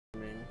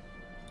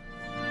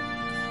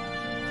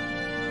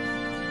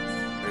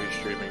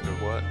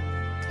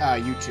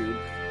YouTube.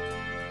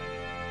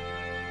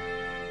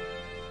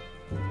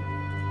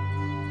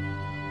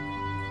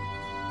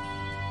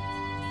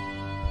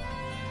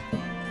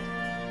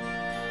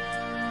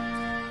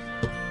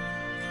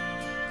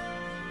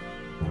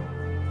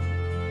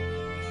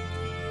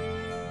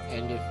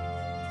 And if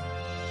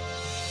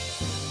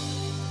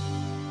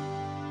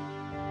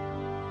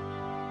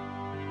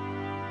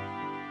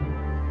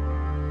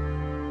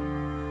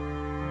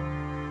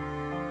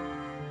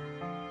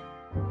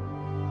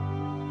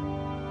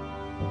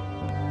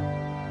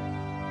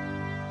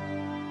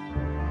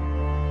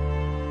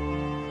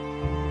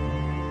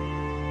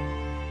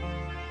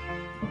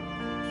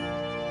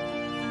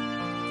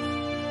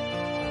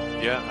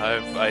Yeah,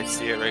 I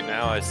see it right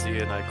now. I see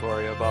an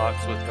Ikoria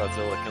box with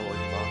Godzilla killing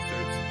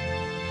monsters.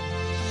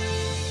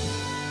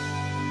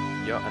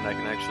 Yeah, and I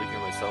can actually hear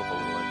myself a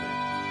little, I think.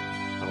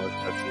 I like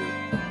that too.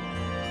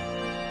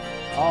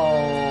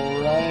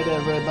 Alright,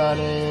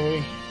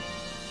 everybody.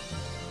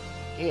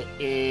 It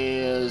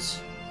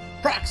is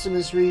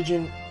Proximus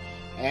Regent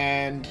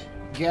and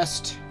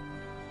guest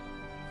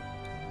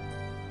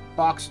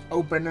box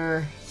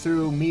opener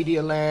through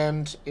Media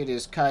Land. It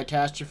is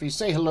Kaitastrophe.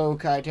 Say hello,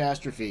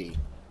 Kaitastrophe.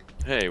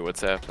 Hey, what's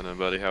happening,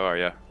 buddy? How are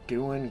ya?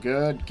 Doing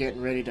good.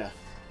 Getting ready to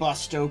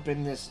bust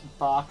open this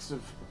box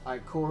of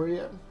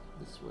Ikoria.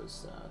 This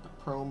was the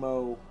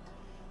promo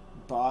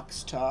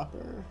box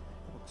topper.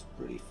 Looks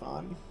pretty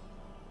fun.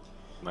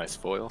 Nice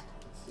foil.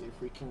 Let's see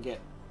if we can get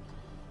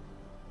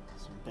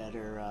some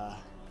better...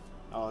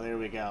 oh, there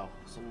we go.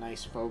 Some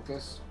nice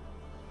focus.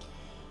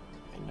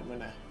 And I'm going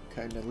to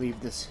kind of leave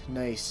this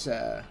nice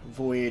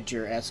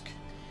Voyager-esque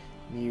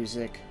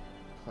music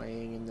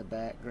playing in the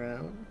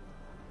background.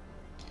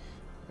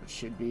 It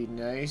should be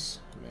nice.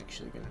 I'm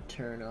actually going to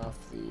turn off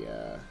the...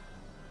 there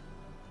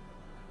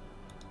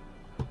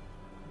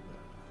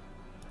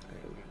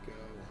we go.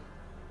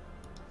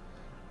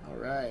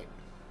 Alright.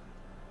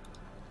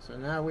 So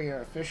now we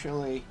are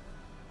officially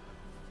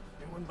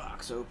doing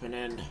box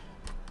opening.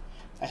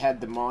 I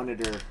had the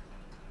monitor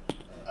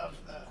of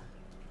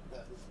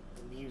the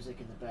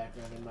music in the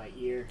background in my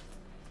ear.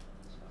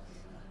 So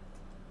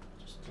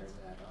I just turned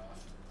that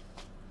off.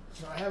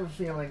 So I have a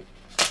feeling,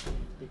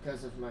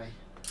 because of my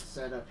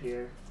setup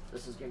here,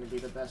 this is going to be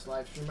the best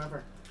live stream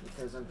ever,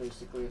 because I'm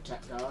basically a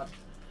tech god.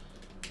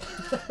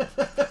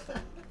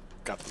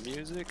 Got the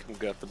music, we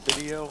got the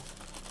video.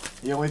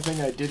 The only thing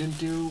I didn't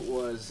do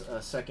was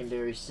a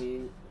secondary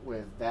scene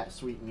with that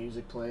sweet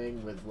music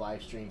playing with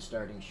live stream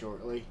starting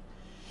shortly.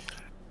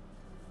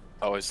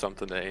 Always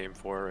something to aim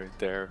for right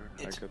there.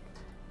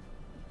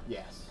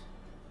 Yes.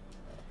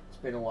 It's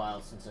been a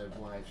while since I've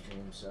live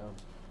streamed, so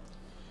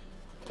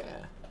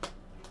yeah.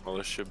 Well,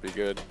 this should be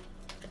good.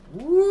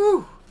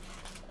 Woo!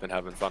 Been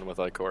having fun with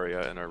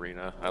Ikoria and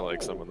Arena. I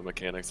like some of the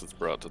mechanics it's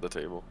brought to the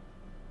table.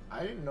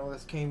 I didn't know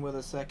this came with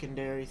a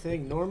secondary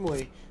thing.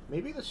 Normally,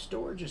 maybe the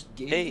store just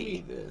gave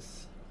me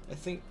this. I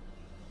think...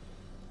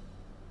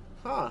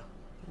 Huh.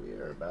 We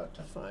are about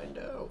to find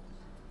out.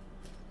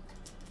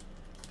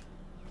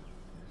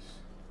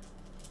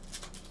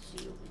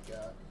 Let's see what we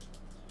got.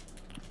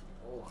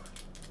 Oh,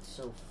 it's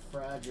so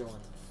fragile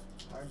and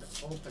hard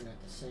to open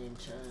at the same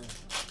time.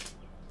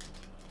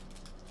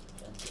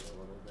 Bend it a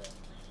little bit.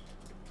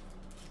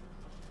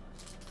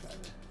 Try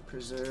to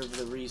preserve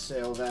the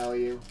resale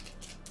value.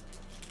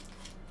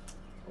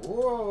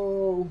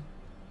 Whoa!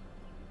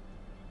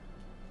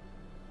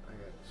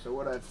 Okay, so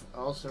what I've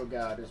also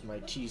got is my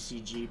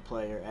TCG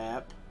player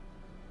app,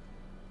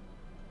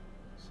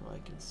 so I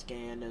can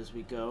scan as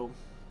we go.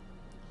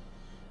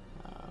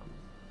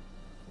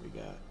 We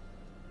got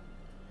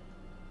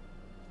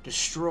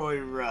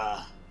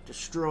Destoroyah.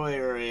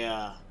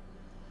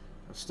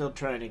 I'm still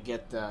trying to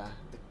get the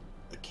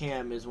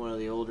cam is one of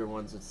the older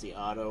ones. It's the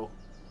auto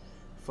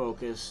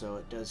focus, so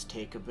it does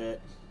take a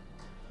bit.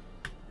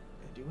 I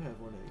do have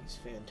one of these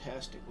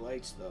fantastic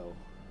lights though,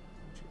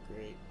 which are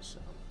great. So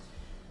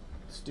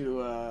let's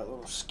do a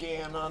little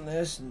scan on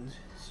this and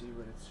see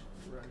what it's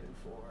running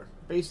for.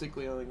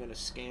 Basically, only going to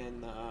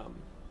scan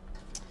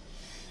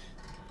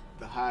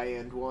the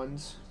high-end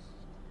ones,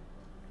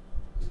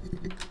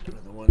 or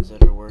the ones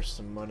that are worth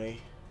some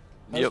money.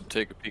 Yep,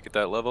 take a peek at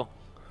that level.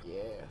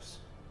 Yes.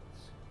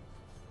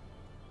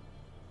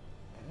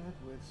 Add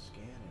with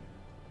scanning.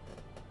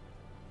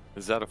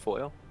 Is that a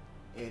foil?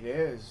 It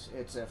is.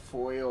 It's a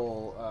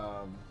foil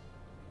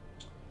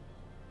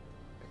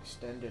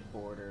extended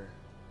border.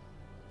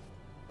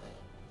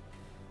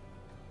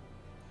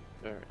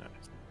 Very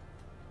nice.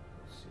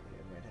 Let's see,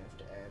 I might have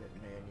to add it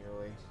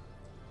manually.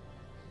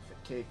 If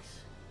it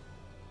takes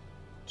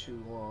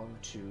too long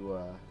to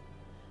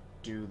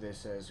do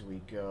this as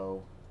we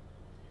go.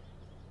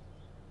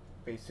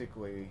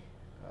 Basically,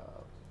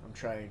 I'm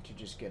trying to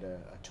just get a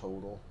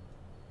total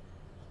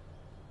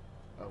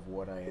of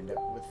what I end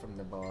up with from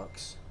the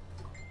box.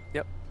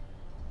 Yep.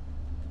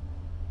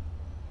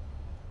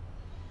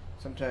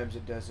 Sometimes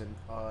it doesn't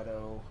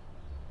auto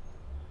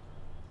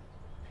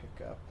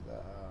pick up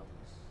the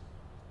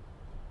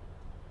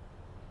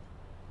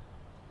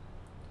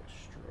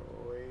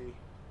destroy,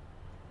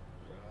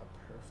 drop,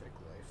 perfect,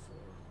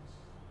 Lifeform.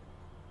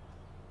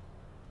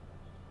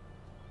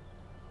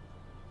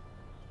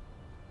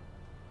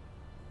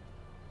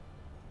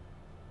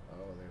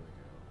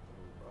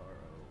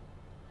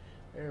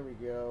 There we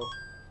go.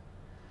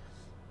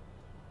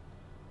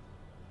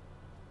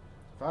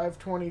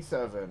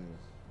 527.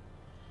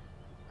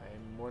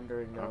 I'm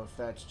wondering though if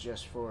that's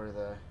just for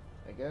the,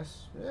 I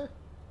guess,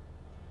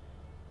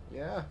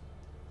 yeah.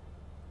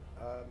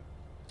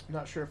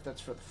 Not sure if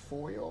that's for the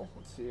foil.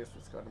 Let's see if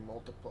it's got a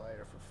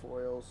multiplier for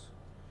foils.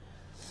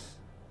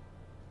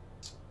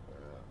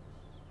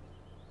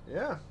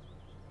 Yeah.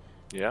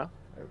 Yeah?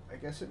 I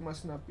guess it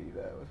must not be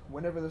that.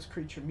 Whenever this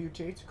creature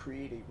mutates,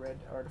 create a red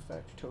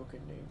artifact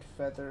token named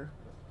Feather.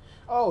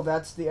 Oh,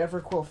 that's the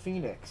Everquill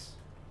Phoenix.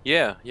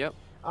 Yeah, yep.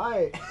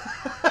 Alright.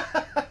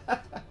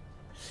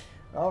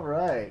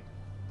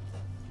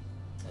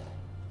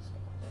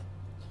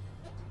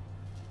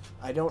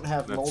 I don't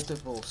have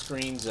multiple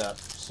screens up,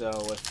 so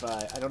if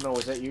I don't know,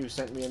 was that you who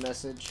sent me a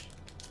message?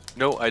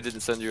 No, I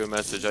didn't send you a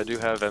message. I do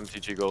have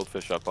MTG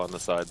Goldfish up on the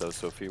side, though,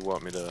 so if you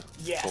want me to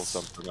pull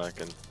something,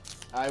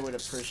 I would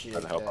appreciate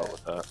that. Help out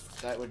with that.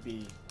 That would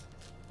be,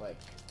 like,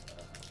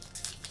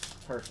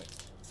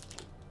 perfect.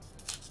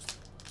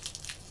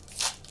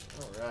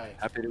 Alright.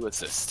 Happy to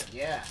assist.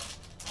 Yeah.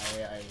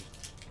 I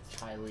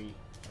highly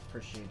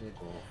appreciate it,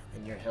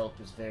 and your help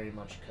is very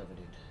much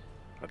coveted.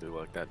 I do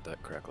like that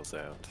crackles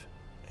out.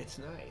 It's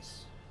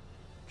nice.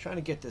 Trying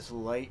to get this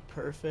light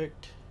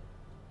perfect.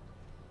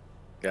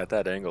 Yeah, at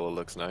that angle it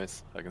looks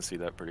nice. I can see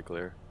that pretty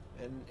clear.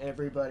 And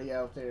everybody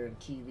out there in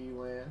TV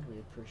land, we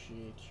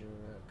appreciate your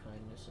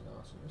kindness and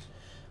awesomeness.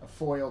 A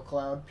foil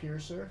Cloud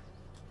Piercer.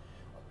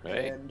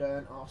 Right. And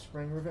an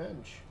Offspring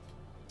Revenge.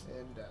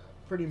 And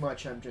pretty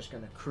much I'm just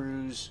going to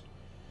cruise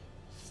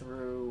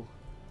through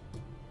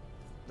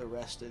the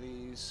rest of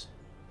these.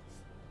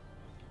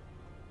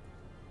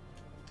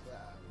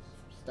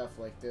 Stuff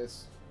like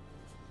this.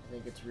 I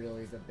think it's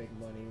really the big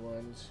money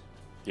ones.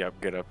 Yep,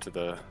 get up to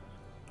the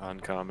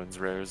uncommons,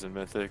 rares, and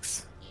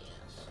mythics.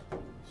 Yes.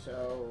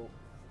 So,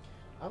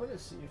 I'm going to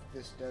see if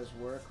this does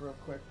work real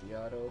quick. The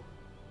auto.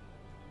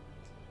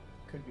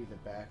 Could be the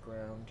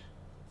background.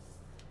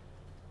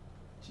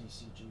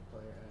 TCG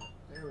player.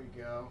 There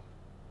we go.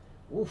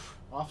 Oof.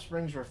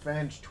 Offspring's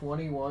Revenge,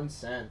 21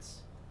 cents.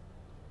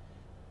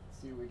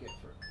 Let's see what we get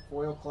for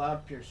Foil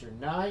Cloud Piercer,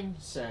 9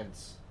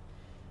 cents.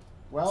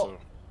 Well, so,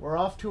 we're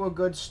off to a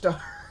good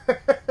start.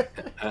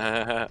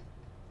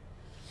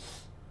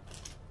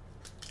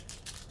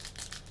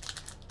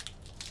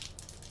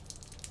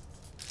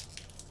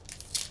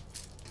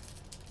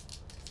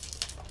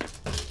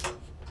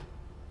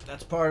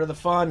 That's part of the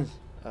fun.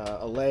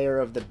 A layer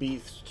of the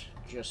beast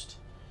just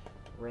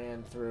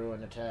ran through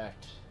and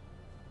attacked.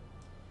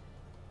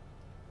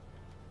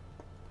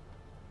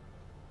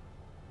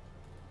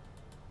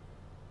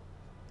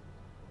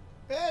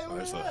 Hey,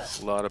 there's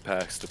a lot of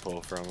packs to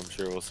pull from. I'm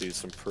sure we'll see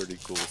some pretty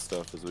cool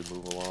stuff as we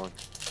move along.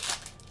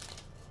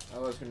 I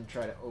was going to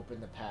try to open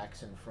the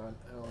packs in front.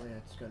 Oh, yeah,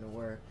 it's going to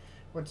work.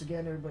 Once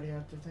again, everybody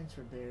out there, thanks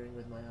for bearing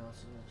with my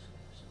awesomeness.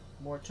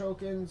 More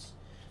tokens,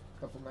 a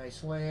couple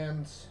nice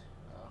lands,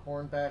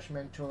 Hornbash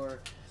Mentor,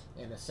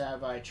 and a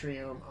Savai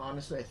Triome.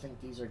 Honestly, I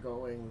think these are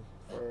going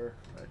for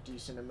a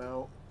decent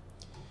amount.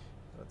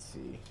 Let's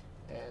see.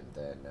 And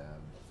then...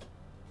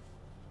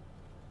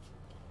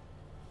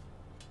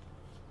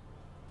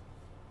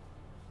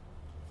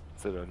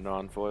 Is it a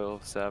non-foil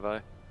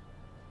Savai?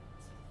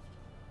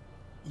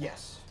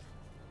 Yes.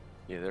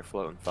 Yeah, they're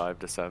floating 5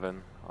 to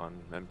 7 on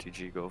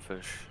MTG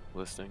Goldfish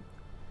listing.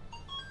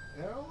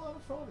 They're a lot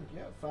of fun.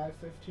 Yeah,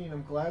 5.15.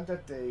 I'm glad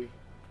that they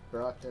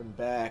brought them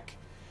back.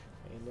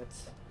 And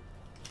it's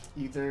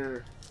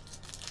either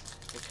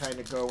they kind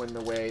of go in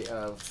the way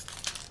of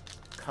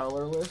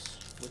colorless,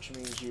 which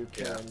means you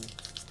can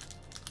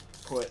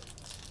put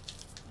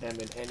them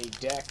in any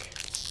deck,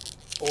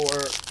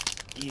 or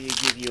either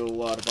give you a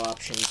lot of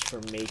options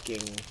for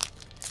making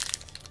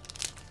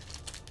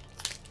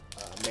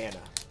mana,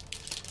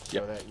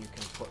 so that you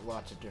can put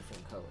lots of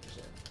different colors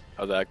in.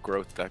 Oh, that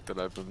growth deck that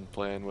I've been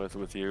playing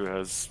with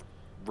you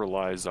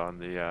relies on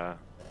the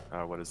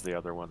what is the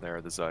other one there,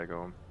 the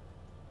Zygome.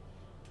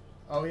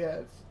 Oh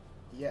yeah,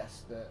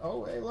 yes.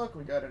 Oh hey, look,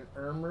 we got an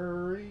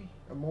Amori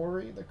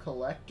the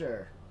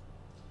Collector.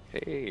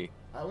 Hey.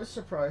 I was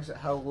surprised at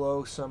how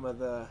low some of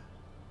the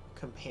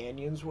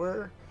companions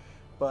were,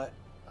 but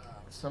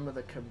some of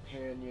the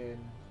companion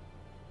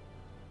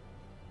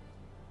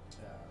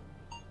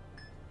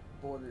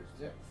borders,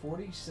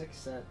 46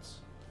 cents.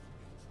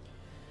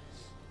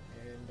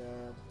 And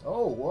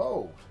oh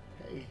whoa,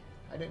 hey,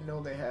 I didn't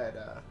know they had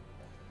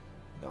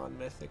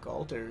non-mythic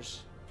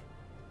altars.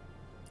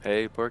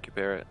 Hey, Porky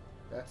Parrot.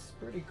 That's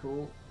pretty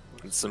cool.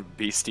 And some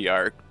beastie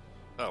art.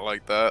 I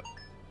like that.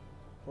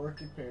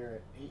 Porky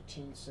Parrot,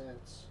 18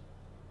 cents.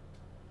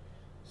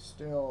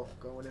 Still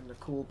going in the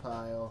cool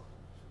pile.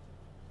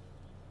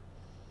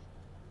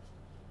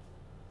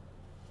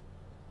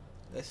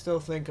 I still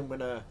think I'm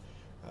gonna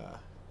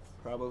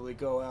probably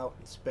go out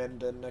and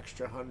spend an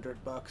extra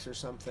 $100 or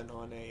something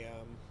on a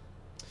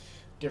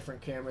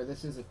different camera.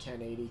 This is a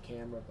 1080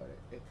 camera, but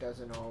it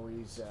doesn't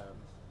always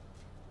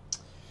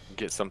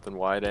get something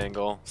wide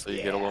angle so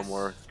you get a little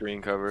more screen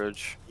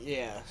coverage.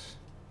 Yes.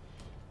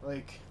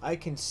 like, I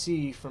can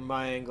see from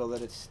my angle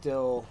that it's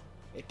still,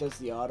 it does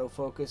the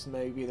autofocus.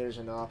 Maybe there's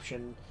an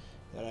option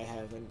that I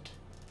haven't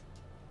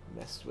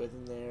messed with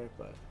in there,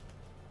 but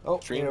oh,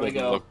 Stream there we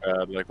doesn't go. look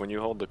bad. Like when you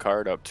hold the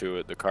card up to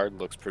it, the card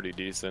looks pretty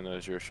decent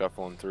as you're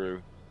shuffling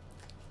through.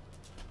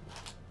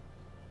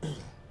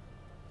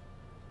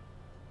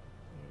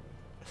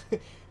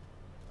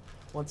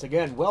 Once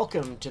again,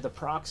 welcome to the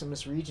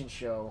Proximus Regent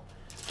show,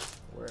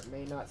 where it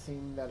may not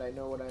seem that I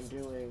know what I'm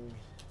doing,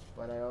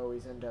 but I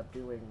always end up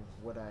doing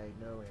what I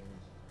knowing.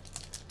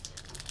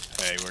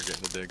 Hey, we're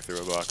getting to dig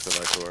through a box of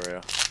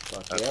Ikoria.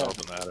 That's all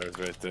that matters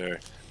right there.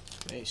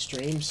 My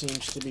stream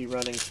seems to be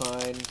running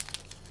fine.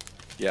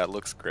 Yeah, it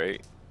looks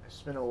great.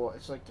 It's been a while.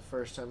 It's like the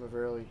first time I've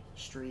really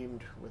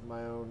streamed with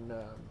my own,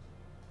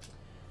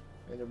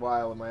 in a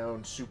while, my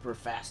own super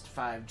fast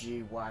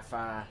 5G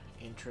Wi-Fi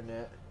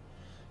intranet.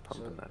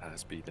 Pumping that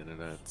high-speed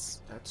internet.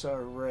 That's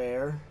our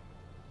rare.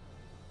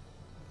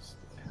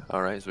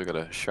 All right, so we got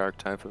a Shark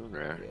Typhoon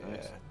rare. Yeah.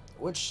 Nice.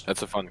 Which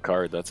That's a fun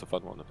card. That's a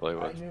fun one to play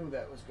with. I knew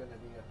that was going to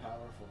be a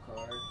powerful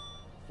card.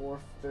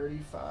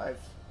 435.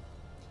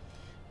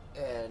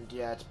 And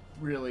yeah, it's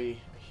really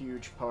a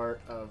huge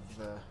part of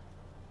the.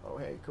 Oh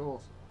hey,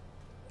 cool.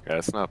 Yeah,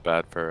 it's not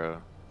bad for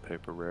a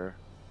paper rare.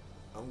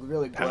 I'm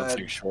really glad.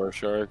 Pouncing Shore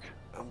Shark.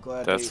 I'm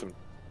glad. That's some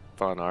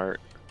fun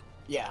art.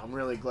 Yeah, I'm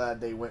really glad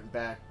they went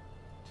back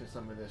to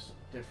some of this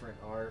different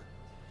art.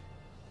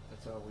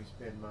 That's always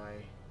been my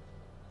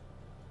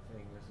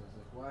thing. This is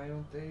like, why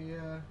don't they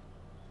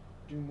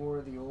do more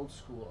of the old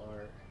school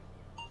art?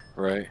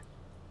 Right.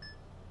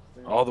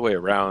 All the way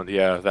around,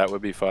 yeah, that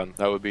would be fun.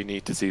 That would be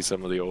neat to see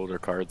some of the older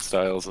card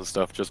styles and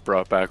stuff just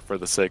brought back for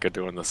the sake of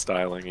doing the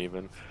styling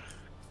even.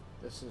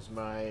 This is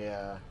my,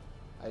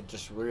 I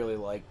just really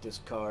like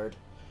this card.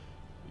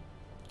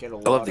 Get a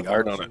lot I love the of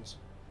art options. on it.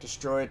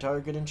 Destroy a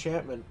target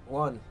enchantment.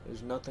 1.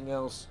 There's nothing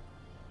else.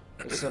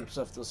 There's some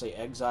stuff they'll say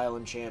exile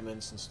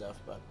enchantments and stuff,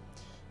 but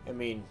I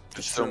mean,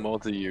 it's so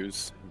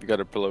multi-use. You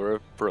got a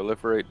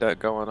proliferate deck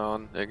going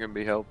on. It can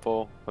be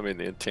helpful. I mean,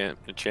 the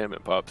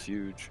enchantment pop's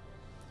huge.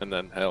 And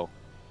then, hell,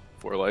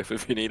 4 life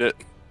if you need it.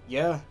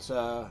 Yeah, it's,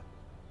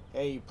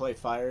 hey, you play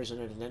fires in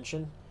an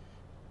intention.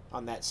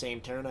 On that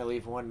same turn, I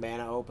leave 1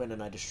 mana open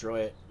and I destroy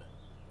it.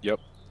 Yep.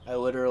 I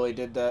literally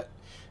did that.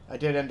 I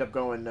did end up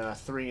going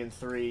 3 and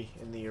 3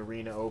 in the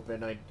arena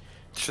open.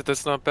 Shit,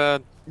 that's not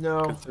bad.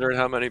 No. Considering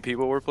how many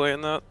people were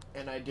playing that.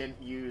 And I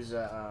didn't use,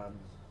 I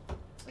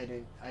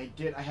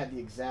had the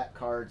exact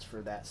cards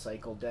for that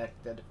cycle deck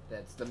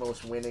that's the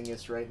most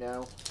winningest right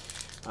now.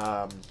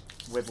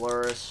 With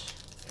Lurrus.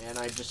 And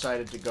I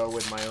decided to go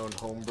with my own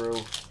homebrew.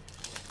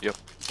 Yep.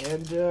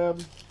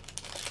 And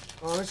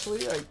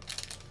honestly,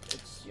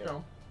 it's you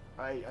know,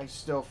 I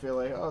still feel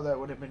like, oh, that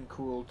would have been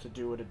cool to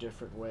do it a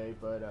different way,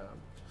 but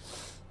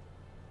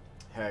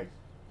hey,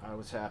 I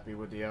was happy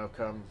with the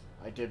outcome.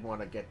 I did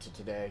want to get to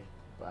today,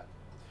 but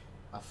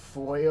a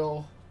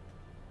foil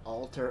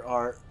altar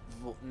art,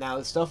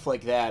 now stuff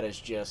like that is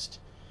just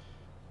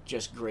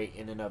great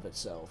in and of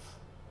itself.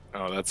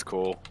 Oh, that's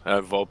cool. I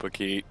have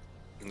Vulpikeet,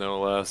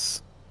 no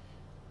less.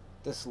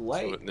 This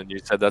light. So, and then you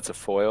said that's a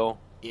foil?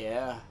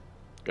 Yeah.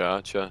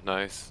 Gotcha.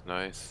 Nice,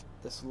 nice.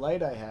 This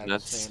light I have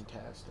is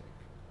fantastic.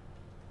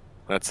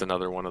 That's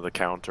another one of the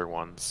counter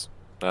ones.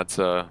 That's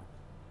fun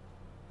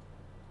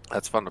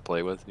to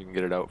play with. You can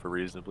get it out for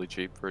reasonably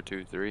cheap for a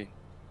 2/3.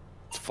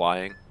 It's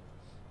flying.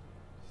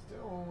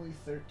 Still only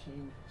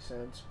 13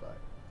 cents, but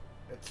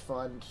it's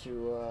fun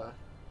to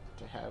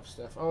have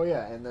stuff. Oh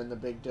yeah, and then the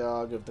big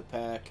dog of the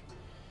pack,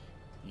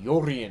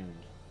 Yorion.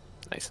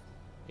 Nice.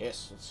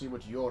 Yes, let's see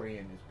what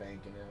Yorion is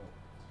banking out.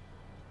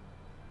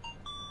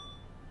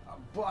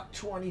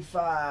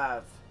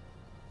 $1.25.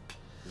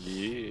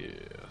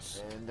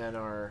 Yes. And then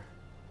our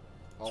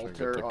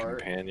altar art.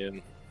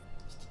 Companion.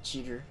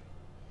 Cheater.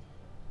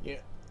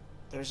 Yeah.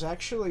 There's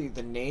actually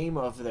the name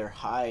of their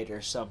hide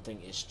or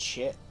something is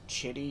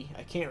Chitty.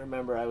 I can't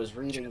remember. I was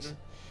reading. Chitty?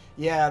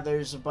 Yeah,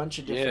 there's a bunch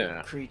of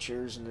different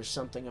creatures, and there's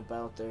something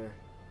about their.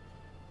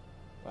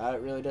 Wow,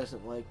 it really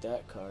doesn't like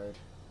that card.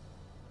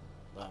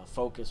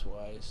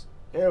 Focus-wise.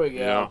 There we go.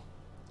 Yeah.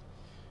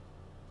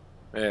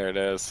 There it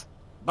is.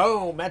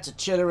 Boom! That's a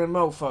chittering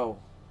mofo.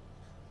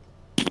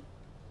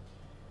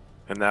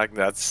 And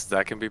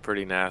that can be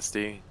pretty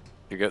nasty.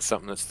 You get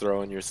something that's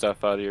throwing your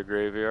stuff out of your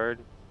graveyard.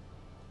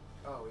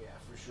 Oh yeah,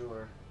 for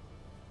sure.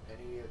 And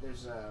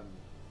there's the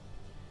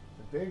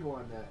big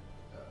one that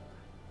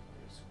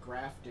is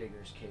Graph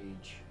Digger's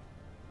Cage,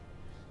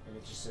 and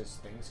it just says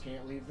things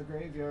can't leave the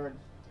graveyard.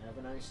 Have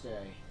a nice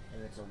day,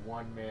 and it's a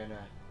 1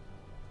 mana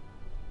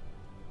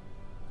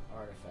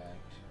artifact.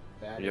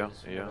 That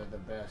is one of the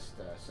best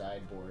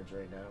sideboards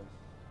right now.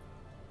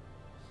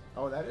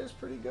 Oh, that is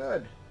pretty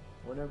good.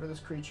 Whenever this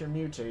creature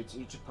mutates,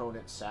 each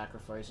opponent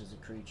sacrifices a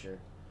creature.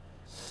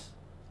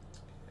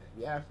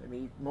 Yeah, I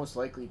mean, you most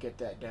likely get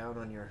that down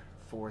on your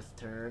 4th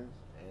turn,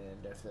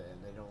 and if they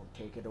don't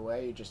take it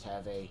away, you just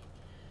have a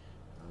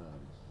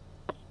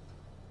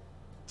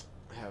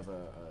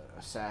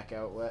sack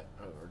outlet,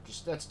 or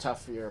just that's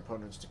tough for your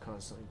opponents to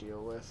constantly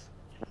deal with.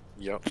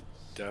 Yep,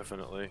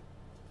 definitely.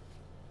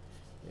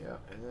 Yeah,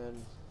 and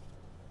then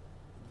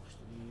most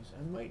of these,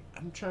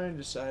 I'm trying to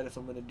decide if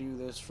I'm gonna do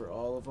this for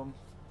all of them,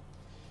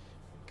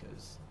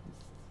 because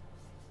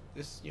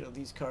this,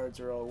 these cards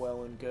are all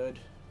well and good,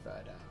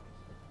 but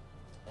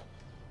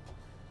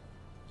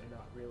they're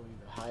not really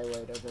the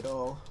highlight of it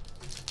all.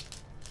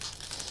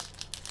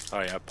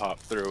 Oh yeah, pop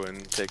through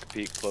and take a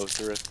peek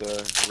closer at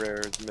the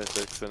rares,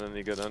 mythics, and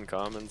any good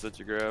uncommons that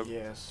you grab.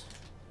 Yes.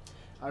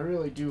 I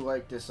really do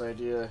like this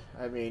idea.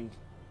 I mean,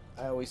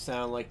 I always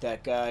sound like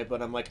that guy,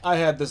 but I'm like, I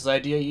had this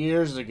idea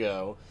years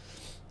ago.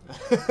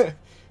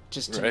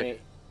 Just to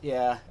make,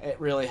 yeah, it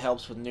really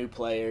helps with new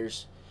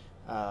players.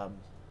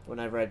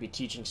 Whenever I'd be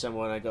teaching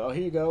someone, I go, oh,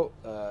 here you go.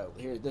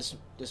 Here, this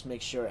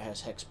makes sure it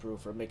has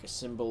hexproof, or make a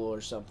symbol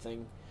or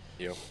something.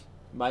 Yep.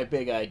 My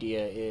big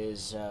idea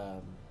is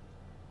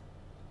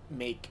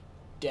make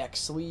deck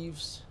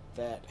sleeves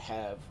that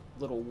have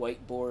little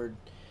whiteboard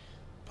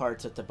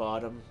parts at the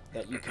bottom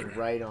that you can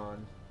write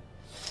on.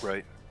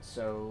 Right.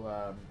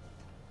 So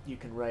you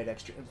can write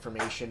extra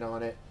information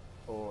on it,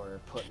 or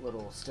put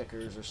little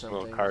stickers or something.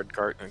 A little card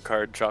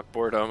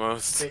chalkboard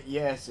almost.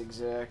 Yes,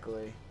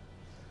 exactly.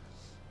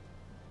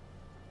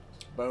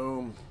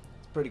 Boom.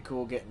 It's pretty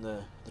cool getting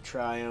the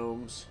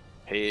triomes.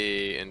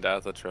 Hey,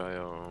 Indatha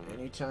Triome.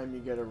 Anytime you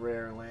get a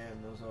rare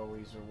land, those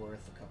always are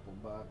worth a couple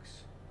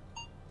bucks.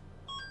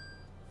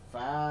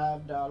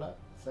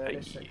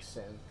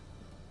 $5.36.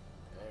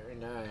 Very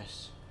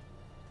nice.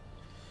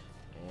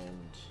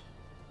 And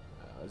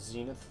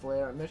Zenith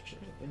Flare. I'm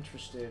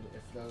interested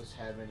if those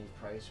have any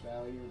price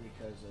value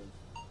because of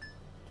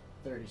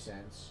 30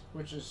 cents,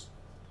 which is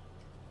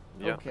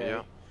okay.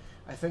 Yeah.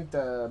 I think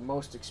the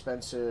most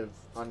expensive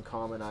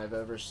uncommon I've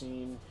ever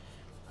seen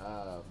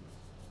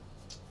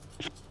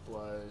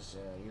was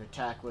you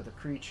attack with a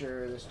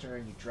creature. This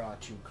turn you draw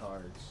 2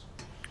 cards.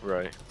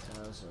 Right.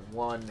 So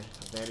 1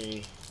 of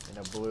any in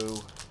a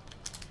blue.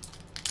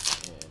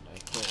 And I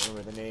can't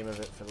remember the name of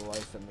it for the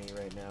life of me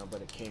right now,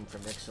 but it came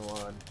from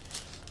Ixalan,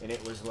 and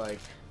it was like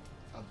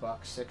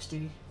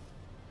 $1.60.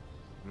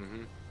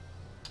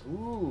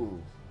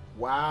 Ooh,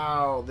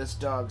 wow! This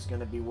dog's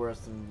gonna be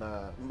worth some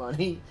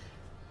money.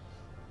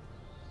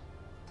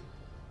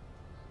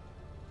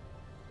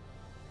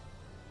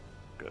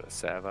 Got a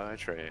Savai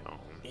Triome.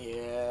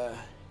 Yeah,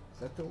 is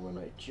that the one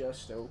I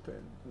just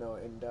opened? No,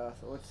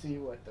 Indatha. Let's see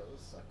what those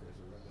suckers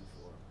are running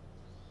for.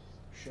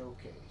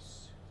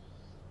 Showcase.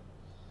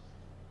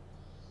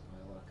 My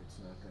luck, it's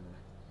not gonna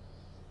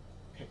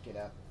pick it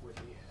up with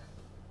the.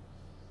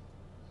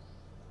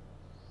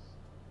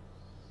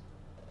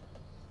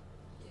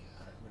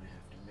 Yeah, I'm gonna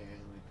have to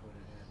manually put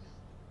it in.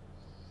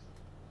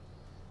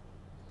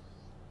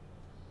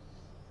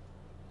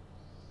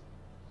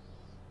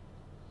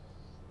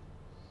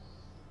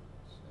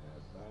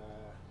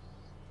 Savai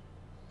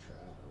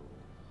Triome.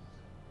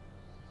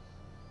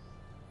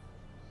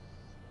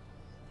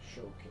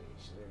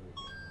 Showcase. There we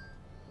go.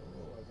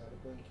 Oh, I got a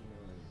blinky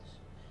noise.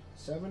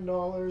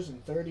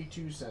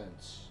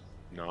 $7.32.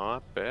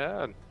 Not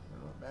bad.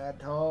 Not bad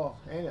at all.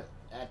 And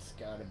that's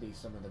got to be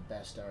some of the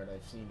best art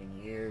I've seen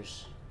in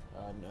years.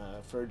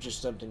 For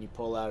just something you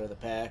pull out of the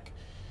pack.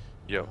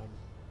 Yep.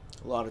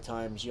 A lot of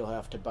times you'll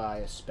have to buy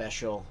a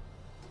special,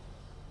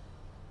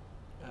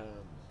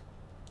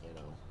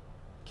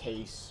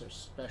 case or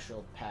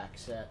special pack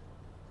set,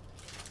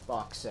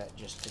 box set,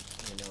 just to,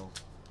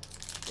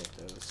 get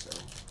those. So.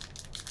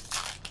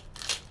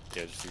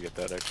 Yeah, just to get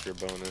that extra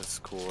bonus.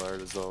 Cool art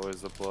is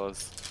always a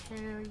plus. Hell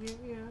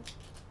yeah.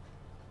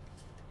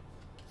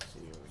 Let's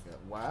see what we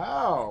got.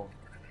 Wow.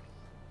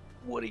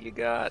 What do you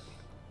got?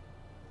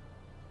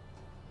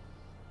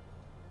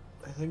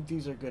 I think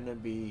these are gonna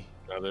be.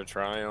 Another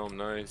Triome,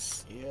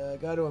 nice. Yeah, I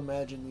got to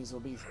imagine these will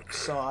be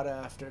sought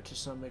after to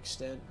some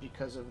extent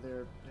because of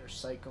their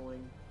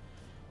cycling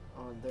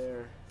on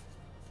their.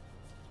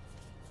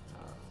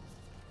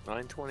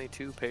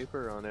 922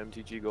 paper on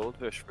MTG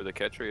Goldfish for the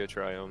Ketria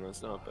Triome.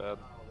 That's not bad.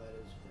 Oh, that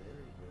is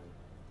very good.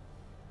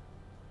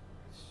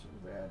 It's too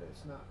bad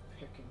it's not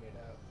picking it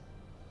up.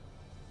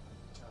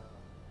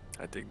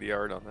 I dig the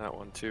art on that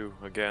one too.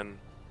 Again.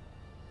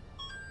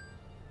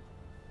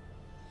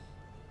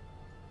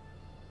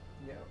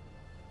 Yeah.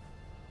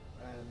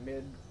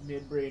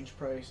 Mid-range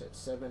price at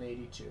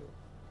 $7.82.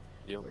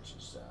 Yep. Which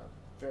is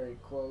very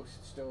close.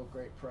 It's still a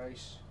great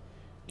price.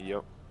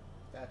 Yep.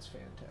 That's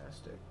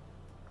fantastic.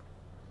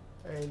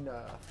 And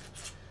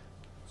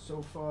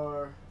so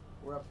far,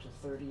 we're up to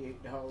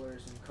 $38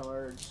 in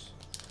cards.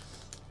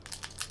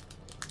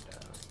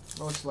 And,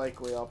 most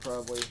likely, I'm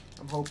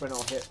hoping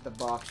I'll hit the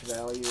box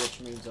value,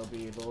 which means I'll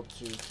be able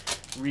to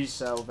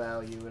resell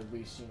value at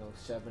least,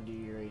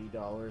 $70 or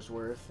 $80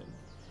 worth, and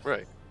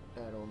right.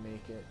 That'll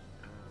make it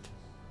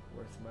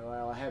worth my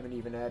while. I haven't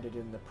even added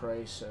in the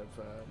price of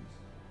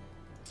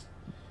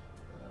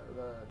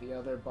the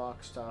other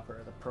box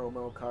topper, the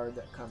promo card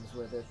that comes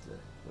with it.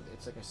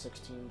 It's like a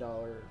 $16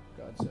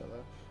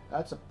 Godzilla.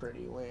 That's a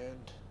pretty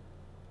land.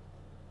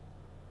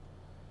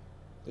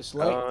 This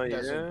light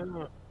does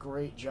a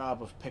great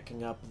job of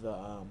picking up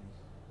the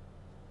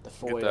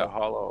foil. Get that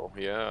hollow,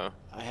 yeah.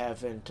 I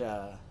haven't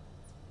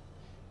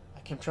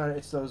I'm trying to.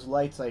 It's those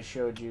lights I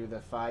showed you, the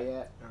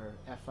Fiat or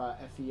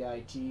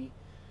FEIT,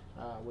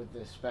 with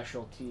the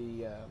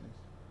specialty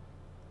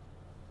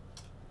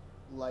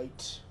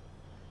light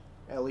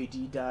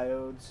LED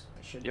diodes.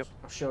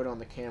 I'll show it on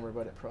the camera,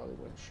 but it probably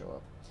wouldn't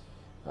show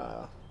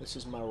up. This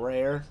is my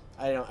rare.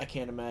 I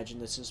can't imagine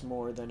this is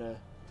more than a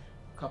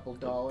couple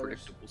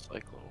dollars. Predictable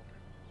cycle.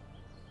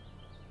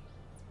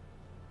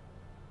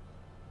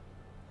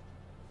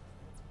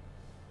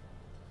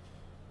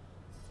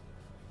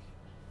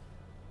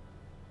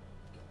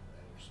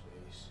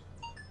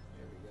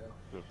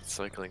 The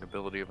cycling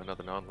ability of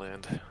another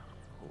non-land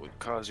would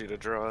cause you to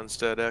draw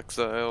instead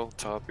exile,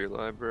 top your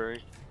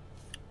library.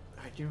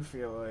 I do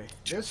feel like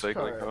this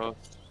cycling card,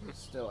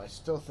 I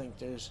still think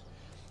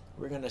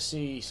we're gonna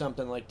see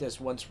something like this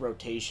once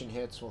rotation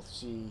hits. We'll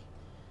see.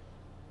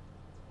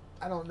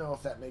 I don't know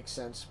if that makes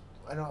sense.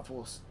 I don't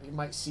know if you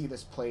might see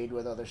this played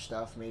with other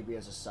stuff, maybe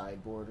as a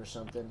sideboard or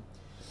something.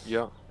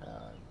 Yeah.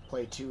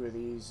 Play 2 of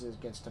these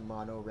against a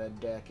mono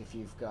red deck if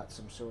you've got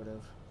some sort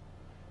of.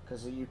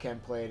 Because you can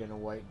play it in a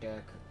white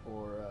deck,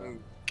 or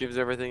gives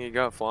everything you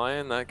got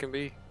flying. That can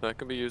be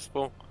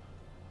useful.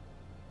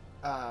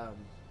 I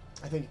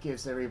think it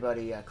gives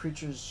everybody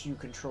creatures you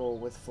control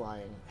with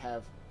flying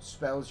have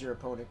spells your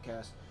opponent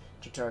casts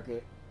to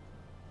target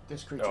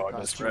this creature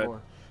costs 2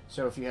 more.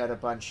 So if you had a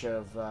bunch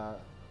of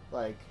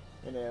like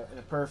in a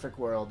perfect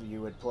world,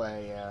 you would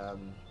play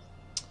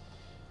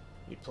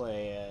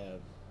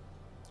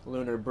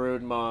Lunar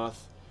Broodmoth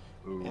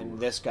and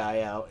this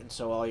guy out, and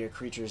so all your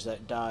creatures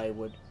that die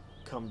would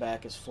come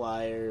back as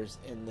flyers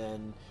and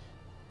then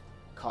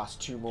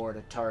cost 2 more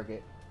to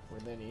target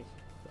with any.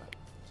 But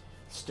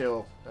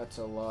still, that's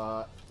a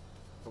lot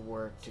of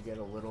work to get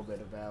a little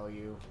bit of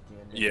value at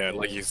the end of Yeah, the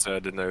like day. you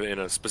said, in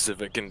a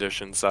specific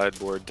condition,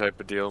 sideboard type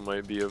of deal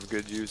might be of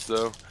good use,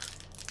 though.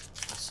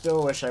 I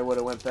still wish I would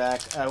have went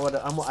back. I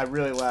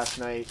really last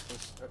night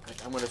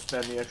I'm gonna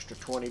spend the extra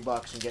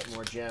 $20 and get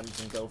more gems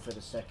and go for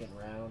the second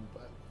round,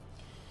 but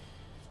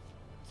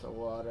it's a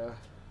lot of.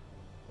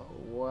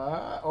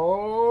 What?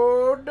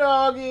 Oh,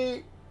 doggy!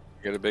 You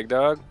got a big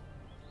dog?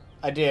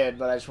 I did,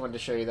 but I just wanted to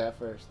show you that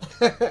first.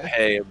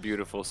 Hey, a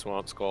beautiful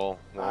swamp skull.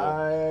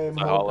 I'm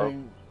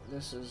hoping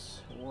this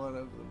is one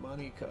of the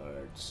money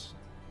cards.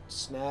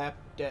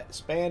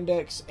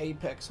 Spandex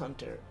Apex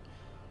Hunter.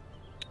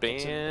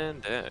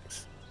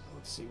 Spandex.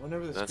 Let's see.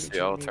 Whenever this That's creature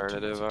the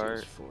alternative mutates, it art.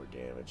 deals 4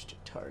 damage to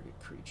target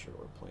creature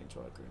or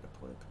planeswalker an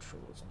opponent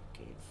controls and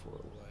gain 4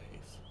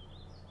 life.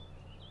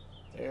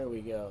 There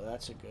we go.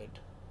 That's a good.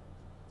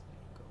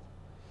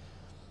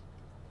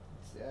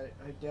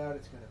 I doubt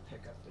it's going to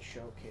pick up the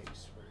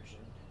showcase version.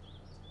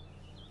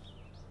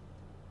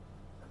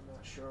 I'm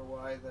not sure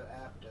why the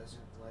app doesn't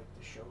like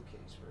the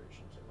showcase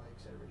versions. It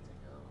likes everything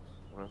else.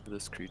 Whenever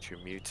this creature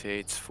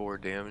mutates, 4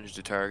 damage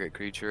to target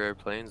creature or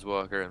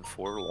planeswalker and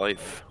 4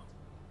 life.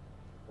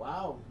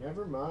 Wow,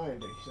 never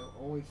mind. So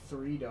only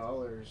 $3.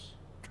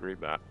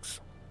 $3.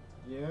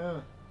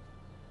 Yeah.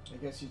 I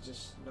guess he's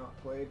just not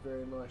played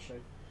very much.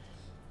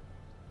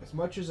 As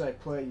much as I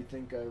play, you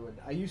think I would.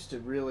 I used to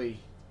really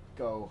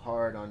go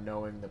hard on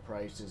knowing the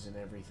prices and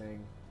everything,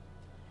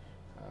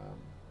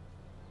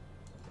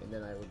 and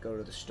then I would go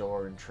to the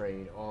store and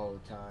trade all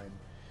the time,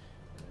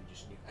 and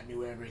I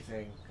knew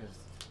everything, because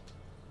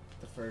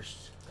the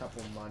first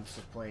couple months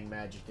of playing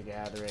Magic the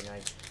Gathering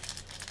I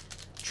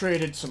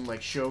traded some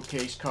like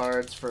showcase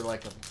cards for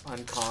like an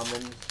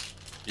uncommon.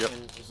 Yep.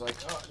 And it was like,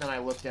 oh, then I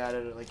looked at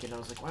it like, and I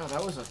was like, wow,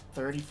 that was a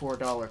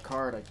 $34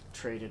 card I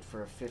traded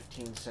for a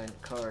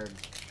 15-cent card.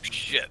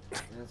 Shit.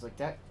 And it's like,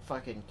 that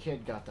fucking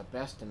kid got the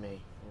best of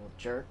me, little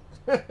jerk.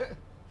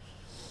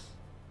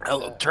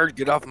 Hello, turd,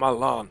 get off my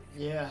lawn.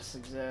 Yes,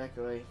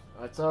 exactly.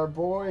 That's our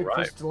boy, Right.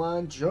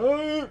 Crystalline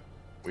Giant.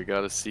 We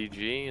got a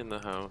CG in the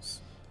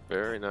house.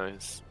 Very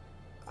nice.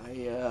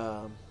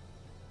 I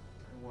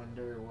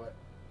wonder what.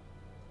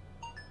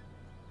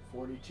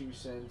 42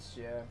 cents,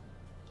 yeah.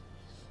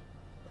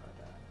 But,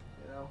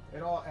 you know,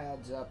 it all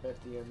adds up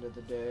at the end of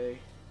the day.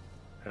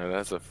 Yeah,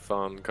 that's a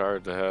fun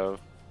card to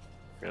have.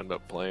 End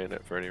up playing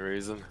it for any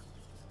reason.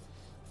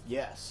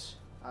 Yes,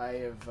 I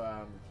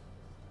have.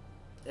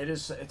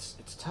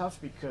 It's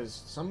tough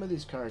because some of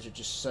these cards are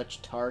just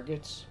such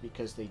targets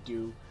because they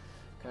do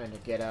kind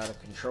of get out of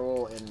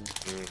control and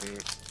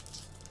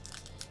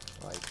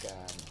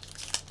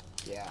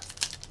yeah.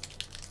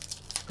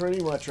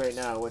 Pretty much right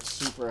now, what's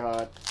super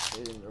hot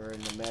in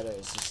the meta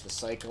is just the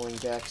cycling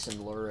decks and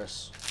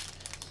Lurrus.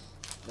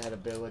 That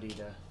ability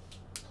to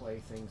play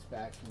things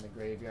back from the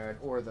graveyard,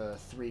 or the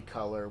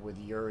 3-color with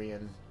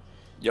Yorion.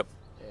 Yep.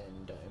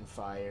 And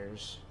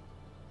fires.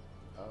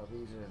 Oh,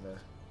 these are the.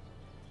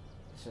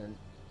 So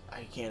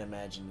I can't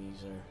imagine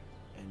these are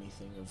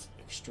anything of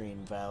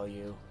extreme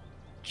value.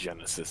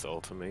 Genesis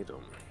Ultimatum.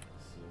 Let's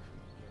see if we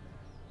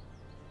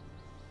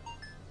can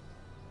get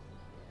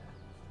yeah,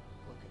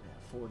 looking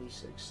at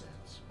 46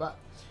 cents. But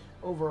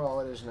overall,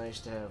 it is nice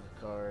to have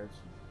the cards.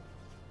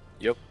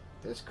 Yep.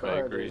 This I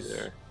card agree is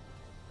there.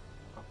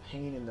 a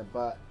pain in the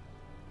butt,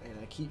 and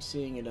I keep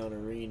seeing it on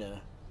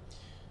Arena.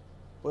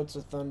 Blitz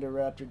of Thunder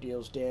Raptor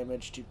deals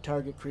damage to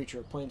target creature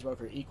or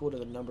planeswalker equal to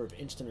the number of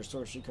instant or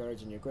sorcery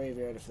cards in your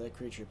graveyard. If that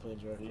creature or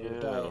planeswalker will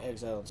die,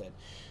 exile instead.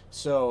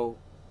 So,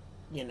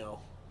 you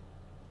know,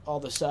 all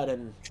of a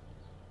sudden,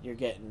 you're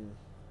getting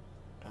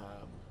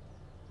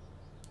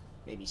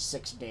maybe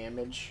 6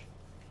 damage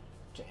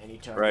to any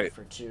target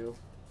for 2.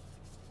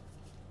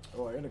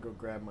 Oh, I gotta go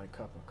grab my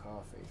cup of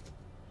coffee.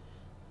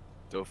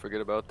 Don't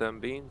forget about them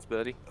beans,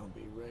 buddy. I'll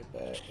be right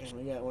back. And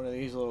we got one of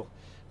these little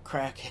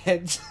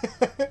crackheads.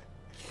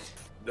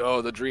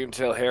 Oh, the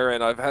Dreamtail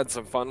Heron. I've had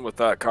some fun with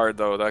that card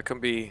though. That can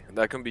be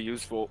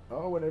useful.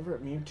 Oh, whenever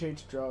it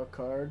mutates, draw a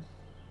card.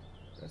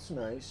 That's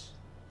nice.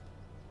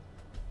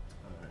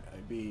 Alright,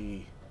 I'll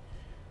be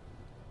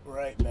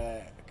right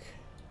back.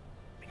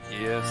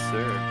 Yes,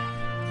 sir.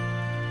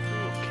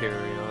 We'll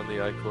carry on the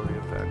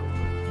Ikoria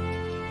faculty.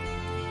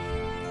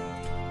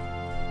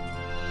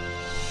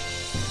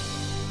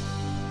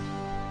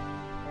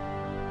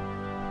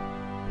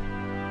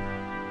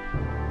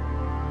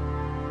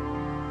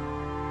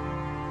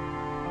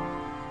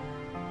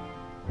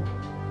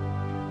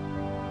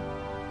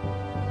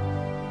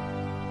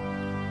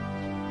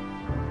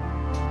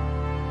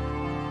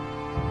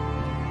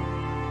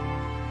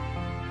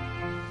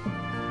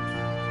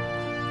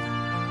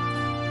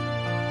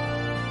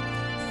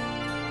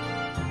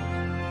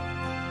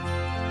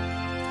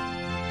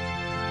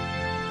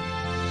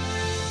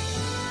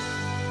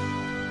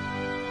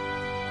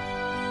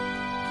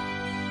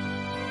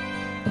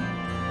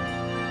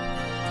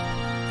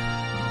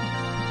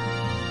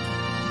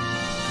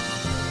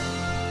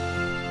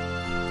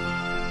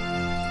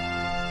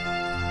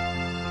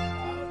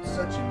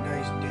 Such a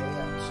nice day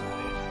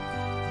outside.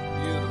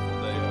 Beautiful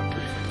day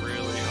after some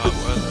really hot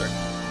weather.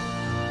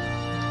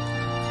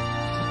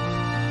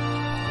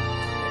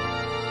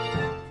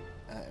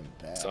 I'm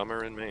back. Summer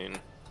in Maine.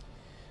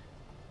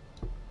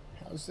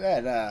 How's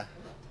that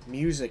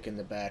music in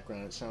the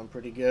background? It sound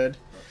pretty good?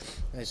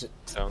 Is it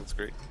Sounds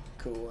great.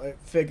 cool? I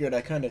figured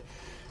I kind of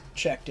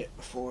checked it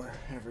before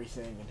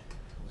everything and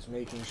was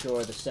making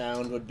sure the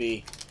sound would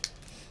be...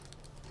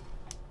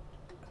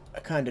 I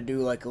kind of do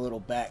like a little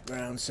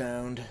background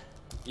sound.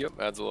 Yep,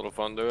 adds a little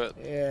fun to it.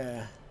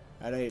 Yeah.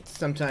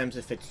 Sometimes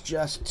if it's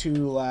just too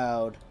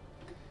loud,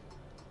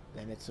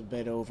 then it's a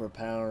bit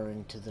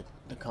overpowering to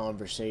the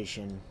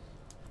conversation.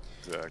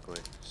 Exactly.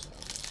 So.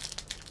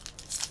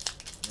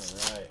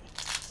 Alright.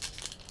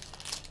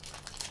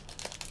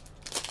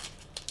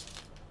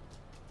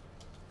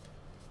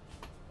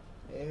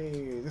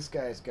 Hey, this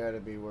guy's got to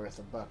be worth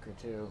 $1 or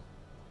 $2.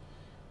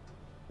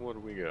 What do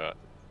we got?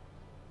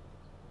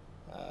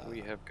 We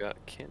have got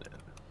Kinnan.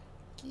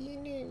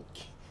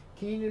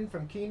 Kinnan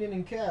from Kinnan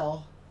and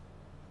Kel.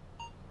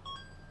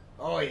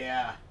 Oh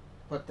yeah,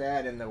 put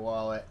that in the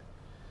wallet.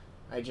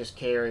 I just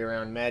carry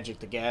around Magic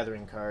the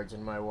Gathering cards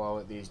in my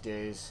wallet these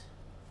days.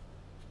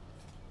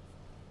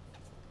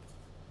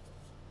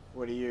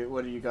 What do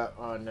you got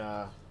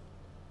on?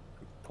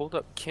 Pulled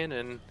up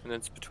Kinnan, and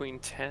it's between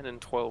 $10 and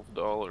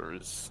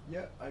 $12.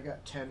 Yeah, I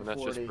got 10. And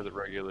that's just for the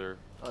regular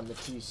on the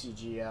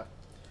TCG app.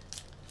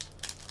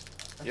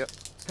 Yep.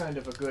 It's kind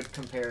of a good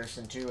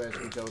comparison too as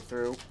we go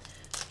through.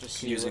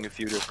 Just using a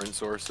few different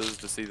sources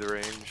to see the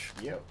range.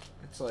 Yep.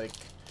 It's like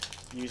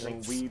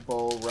using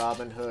Webull,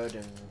 Robinhood,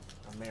 and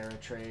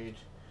Ameritrade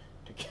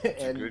to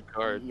get a good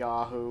card.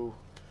 Yahoo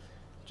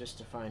just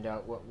to find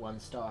out what one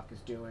stock is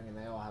doing, and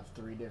they all have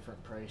 3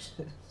 different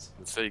prices.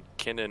 I'd say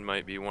Kinnan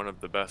might be one of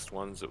the best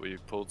ones that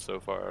we've pulled so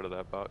far out of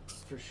that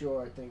box. For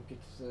sure, I think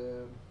it's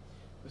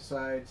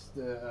besides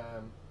the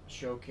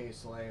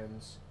showcase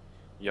lands.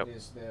 Yep. It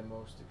is the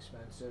most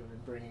expensive,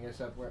 and bringing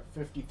us up. We're at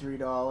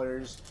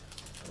 $53,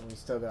 and we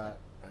still got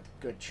a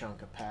good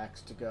chunk of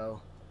packs to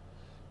go.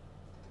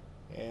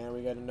 And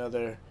we got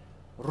another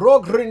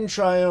Raugrin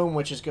Triome,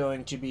 which is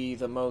going to be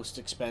the most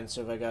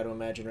expensive, I got to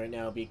imagine right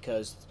now,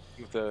 because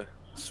with the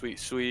sweet,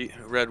 sweet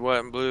red,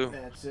 white, and blue.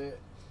 That's it.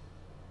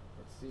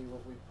 Let's see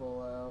what we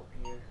pull out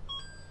here.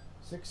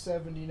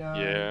 $6.79.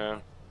 Yeah,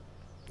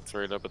 it's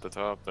right up at the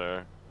top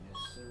there. Yes,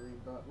 sir.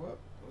 But whoop.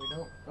 We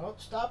don't. Oh,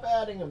 stop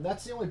adding them.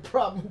 That's the only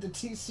problem with the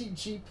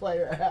TCG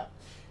Player app.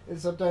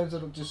 Is sometimes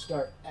it'll just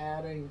start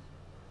adding.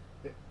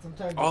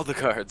 Sometimes all the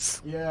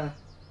cards. Yeah.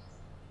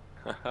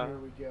 Here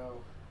we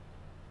go.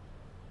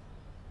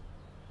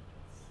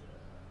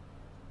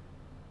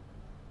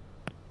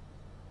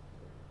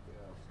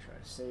 Try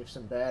to save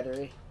some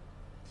battery.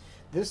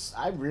 This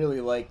I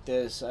really like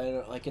this. I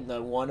don't like in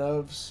the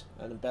one-ofs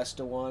and the best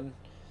of one.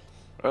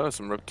 Oh,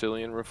 some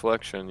Reptilian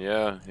Reflection,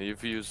 yeah.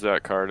 You've used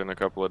that card in a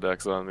couple of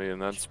decks on me,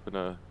 and that's been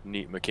a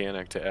neat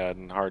mechanic to add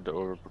and hard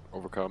to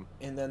overcome.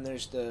 And then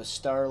there's the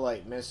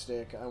Starlight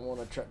Mystic. I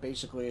want to try,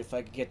 basically, if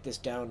I could get this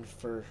down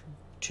for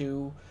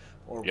 2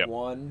 or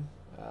 1.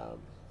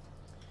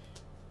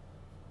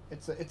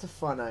 It's a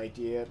fun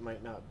idea. It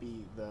might not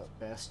be the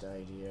best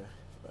idea,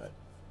 but...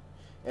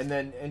 And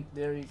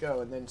there you go.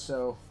 And then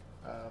so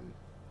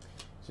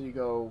you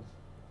go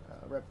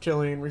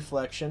Reptilian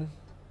Reflection.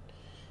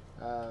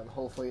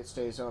 Hopefully it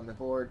stays on the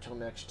board till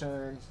next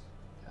turn.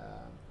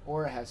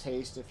 Or it has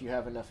haste if you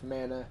have enough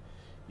mana.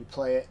 You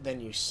play it,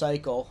 then you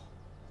cycle.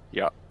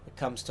 Yeah. It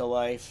comes to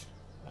life.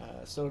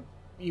 So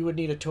you would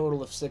need a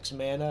total of 6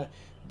 mana,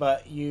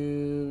 but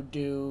you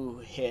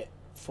do hit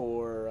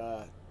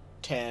for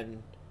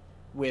 10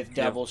 with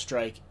double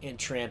strike and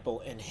trample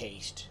and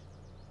haste.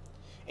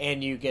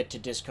 And you get to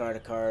discard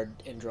a card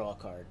and draw a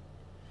card.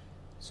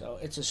 So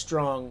it's a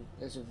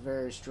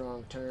very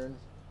strong turn.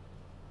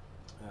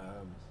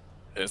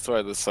 That's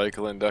why the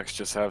cycling decks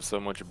just have so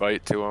much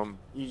bite to them.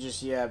 You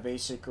just,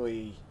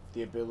 basically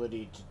the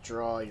ability to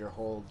draw your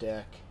whole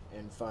deck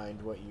and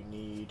find what you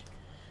need.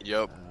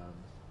 Yep.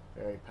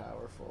 Very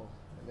powerful.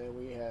 And then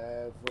we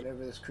have,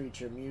 whenever this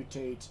creature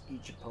mutates,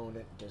 each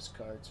opponent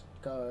discards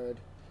a card.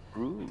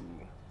 Ooh.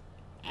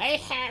 I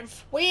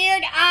have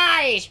weird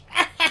eyes!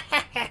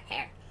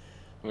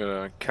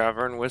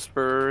 Cavern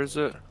Whisperer, is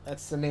it?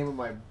 That's the name of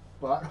my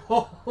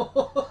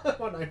butthole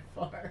when I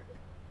fart.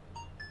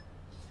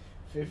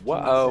 15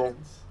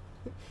 cents.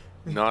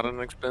 Not an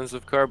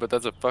expensive card, but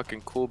that's a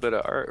fucking cool bit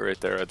of art right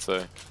there, I'd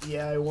say.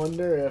 Yeah, I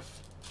wonder if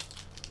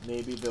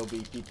maybe there'll be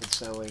people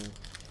selling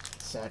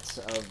sets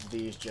of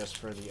these just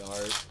for the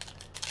art.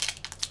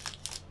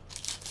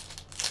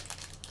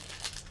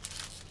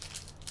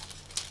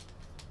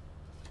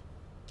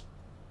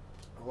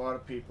 A lot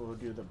of people who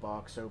do the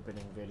box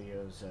opening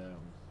videos,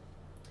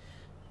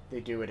 they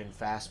do it in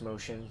fast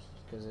motion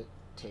because it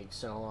takes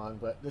so long,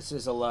 but this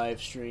is a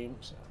live stream,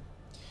 so...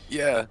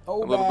 Yeah, a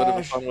little bit of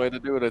a fun way to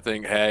do it, I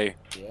think. Hey,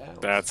 yeah,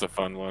 that's a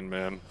fun one,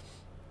 man.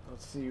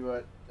 Let's see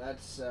what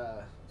that's.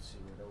 Let's see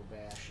what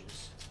Obash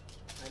is.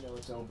 I know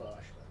it's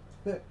Obosh,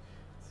 but let's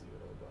see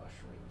what Obosh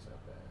rings up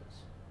as.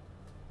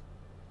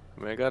 I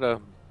mean, I got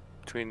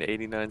between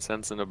 89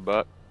 cents and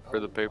 $1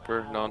 for the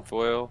paper,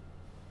 non-foil.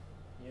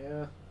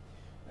 Yeah,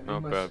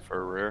 not bad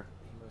for a rare.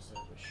 He must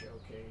have a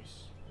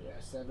showcase. Yeah,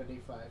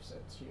 75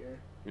 cents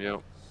here.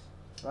 Yep.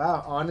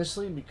 Wow,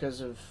 honestly,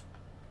 because of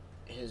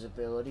his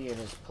ability and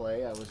his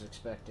play, I was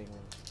expecting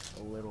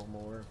a little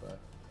more, but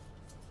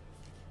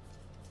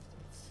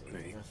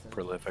let's see,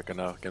 prolific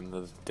enough in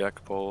the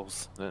deck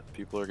pulls that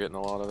people are getting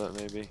a lot of it,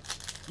 maybe.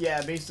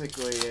 Yeah,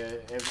 basically,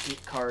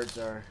 cards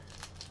are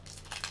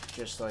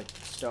just like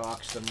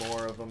stocks. The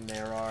more of them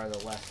there are,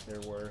 the less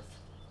they're worth.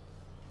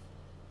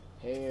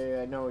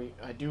 Hey, I know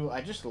I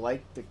just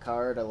like the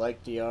card. I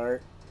like the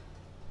art.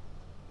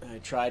 I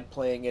tried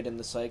playing it in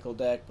the cycle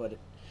deck, but it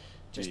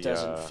just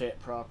doesn't fit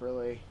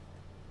properly.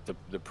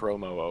 The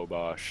promo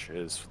Obosh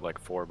is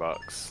like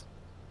 $4.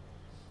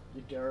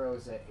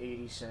 Eudora's at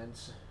 80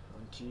 cents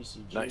on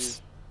TCG.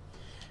 Nice.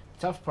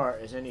 Tough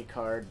part is any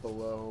card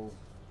below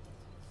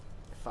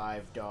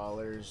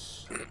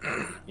 $5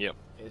 yep.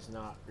 is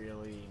not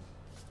really,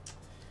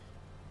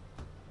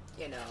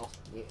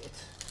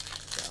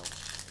 so.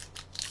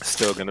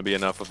 Still going to be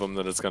enough of them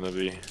that it's going to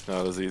be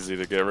not as easy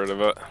to get rid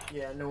of it.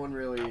 Yeah, no one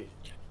really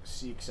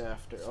seeks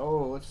after.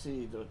 Oh, let's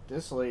see what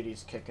this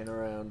lady's kicking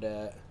around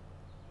at.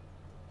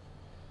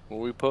 What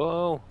we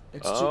pull? We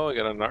got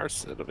a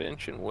Narset of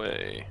Ancient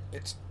Way.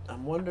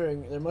 I'm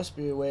wondering, there must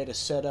be a way to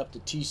set up the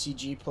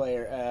TCG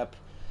Player app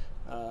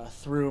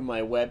through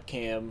my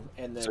webcam,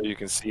 and then so you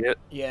can see it.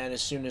 Yeah, and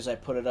as soon as I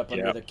put it up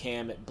under the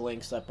cam, it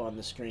blinks up on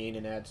the screen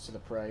and adds to the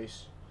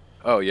price.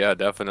 Oh yeah,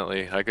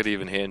 definitely. I could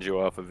even hand you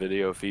off a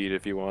video feed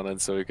if you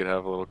wanted, so you could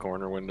have little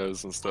corner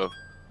windows and stuff.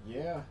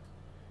 Yeah,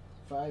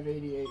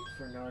 $5.88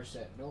 for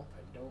Narset. Nope,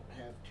 I don't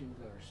have 2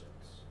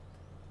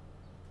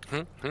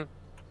 Narsets.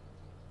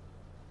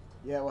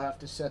 Yeah, we'll have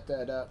to set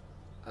that up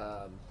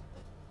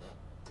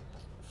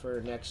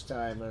for next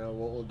time. I know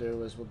what we'll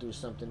do is we'll do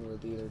something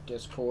with either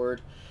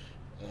Discord,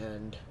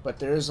 but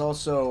there is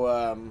also,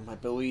 I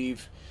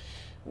believe,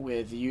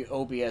 with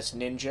OBS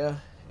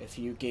Ninja, if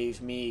you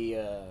gave me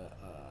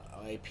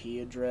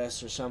IP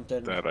address or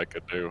something. That I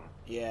could do.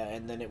 Yeah,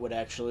 and then it would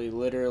actually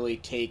literally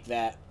take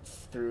that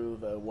through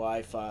the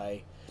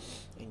Wi-Fi.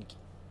 And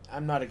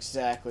I'm not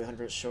exactly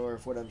 100% sure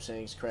if what I'm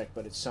saying is correct,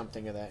 but it's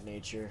something of that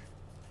nature.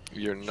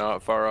 You're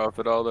not far off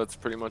at all. That's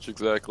pretty much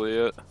exactly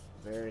it.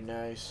 Very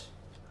nice.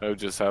 I would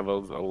just have a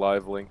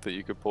live link that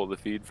you could pull the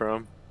feed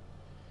from.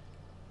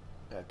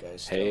 That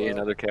guy's still Hey, up.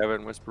 Another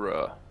Cavern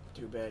Whisperer.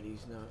 Too bad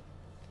he's not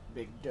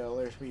big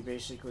dollars. We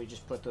basically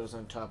just put those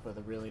on top of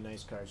the really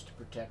nice cards to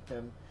protect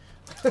them.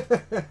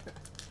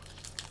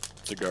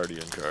 It's a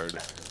Guardian card.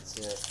 That's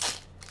it.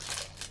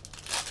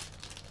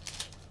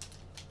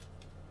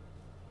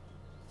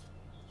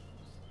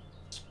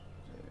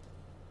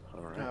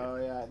 Oh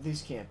yeah,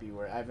 these can't be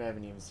where I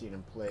haven't even seen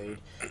them played.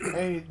 I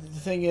mean, the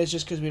thing is,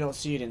 just because we don't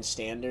see it in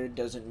standard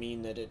doesn't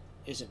mean that it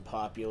isn't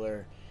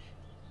popular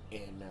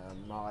in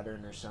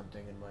modern or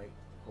something and might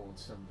hold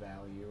some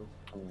value.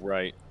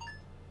 Right.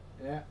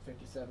 Yeah,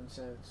 57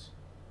 cents.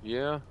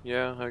 Yeah,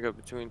 I got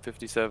between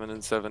 57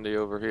 and 70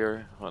 over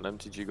here on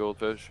MTG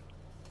Goldfish.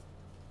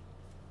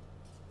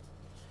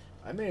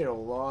 I made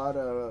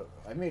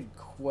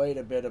quite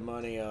a bit of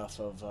money off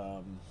of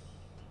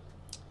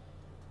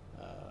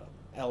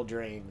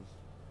Eldraine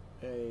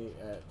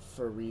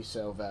for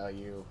resale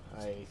value.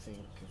 I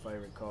think, if I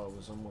recall, it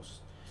was almost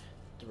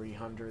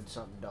 $300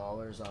 something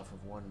off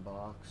of one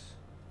box.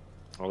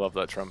 I love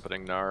that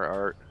trumpeting Gnar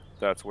art.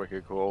 That's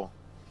wicked cool.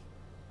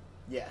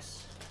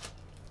 Yes.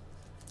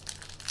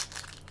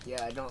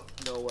 Yeah, I don't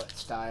know what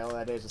style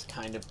that is. It's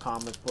kind of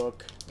comic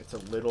book. It's a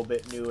little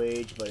bit new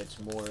age, but it's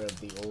more of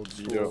the old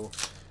school,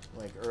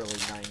 like early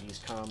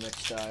 90s comic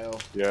style.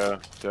 Yeah,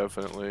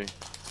 definitely. I'm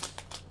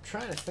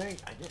trying to think.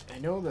 I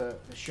know the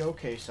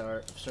showcase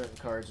art of certain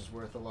cards is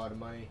worth a lot of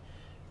money.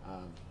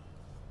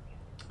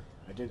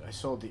 I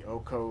sold the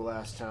Oko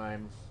last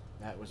time.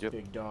 That was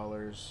big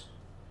dollars.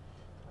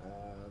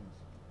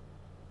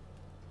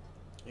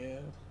 Yeah,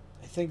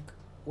 I think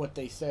what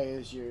they say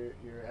is your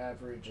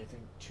average, I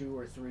think 2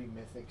 or 3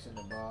 mythics in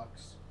a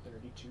box,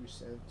 32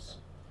 cents.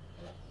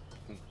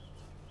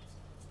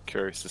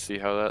 Curious to see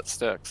how that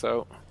stacks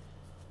out.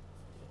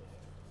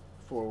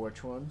 For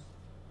which one?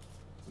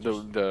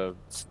 The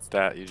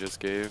stat you just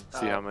gave.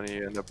 See how many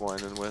you end up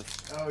winding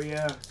with. Oh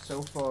yeah,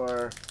 so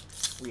far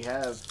we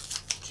have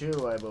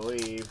 2, I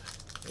believe.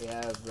 We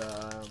have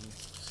what's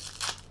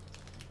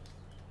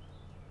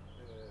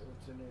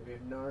the name? We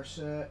have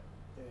Narset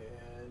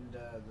and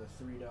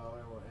the $3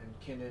 one, and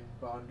Kinnan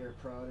Bonder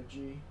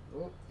Prodigy.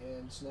 Oh,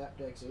 and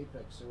Snapdax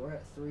Apex. So we're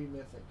at 3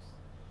 mythics.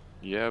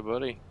 Yeah,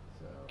 buddy.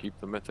 So keep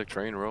the mythic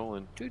train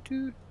rolling. Toot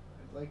toot.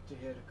 I'd like to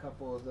hit a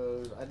couple of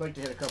those. I'd like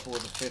to hit a couple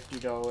of the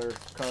 $50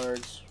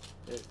 cards.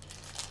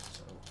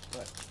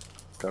 But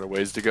got a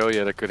ways to go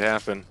yet. It could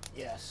happen.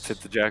 Yes.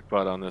 Hit the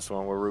jackpot on this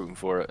one. We're rooting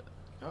for it.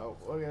 Oh,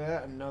 look at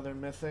that. Another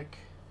mythic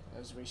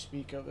as we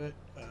speak of it.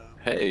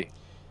 Hey.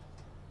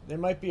 There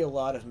might be a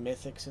lot of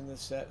mythics in this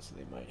set, so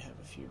they might have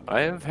a few.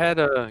 I have had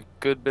a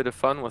good bit of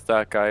fun with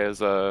that guy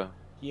as a...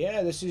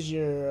 Yeah, this is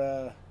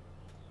your...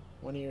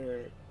 one of your...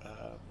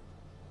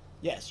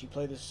 yes, you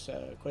play this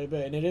quite a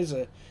bit, and it is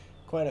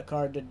quite a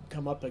card to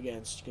come up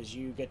against, because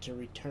you get to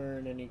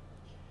return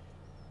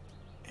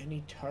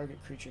any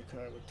target creature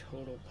card with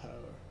total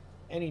power.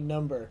 Any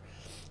number.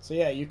 So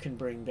yeah, you can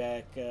bring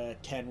back 10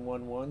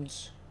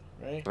 1/1s,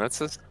 right? That's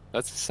a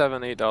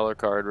 $7, $8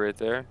 card right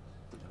there.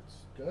 That's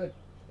good.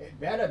 It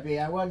better be.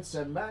 I want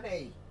some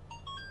money.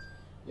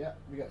 Yeah,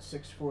 we got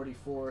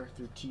 644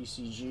 through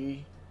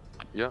TCG.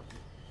 Yep.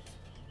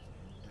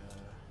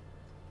 And,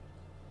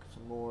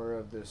 some more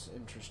of this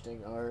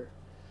interesting art.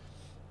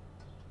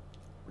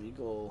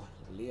 Regal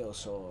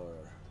Leosaur.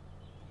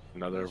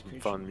 Another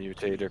fun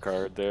mutator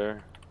card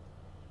there.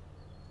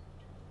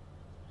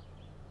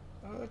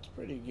 Oh, that's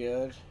pretty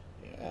good.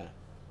 Yeah.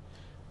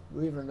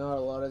 Believe it or not,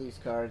 a lot of these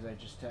cards I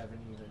just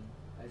haven't even...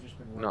 I've just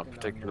been working Not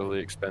particularly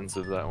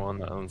expensive, that one.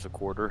 That one's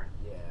 $0.25.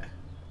 Yeah.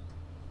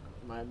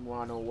 My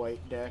mono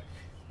white deck.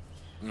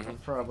 Mm-hmm. I'll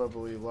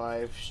probably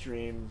live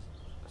stream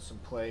some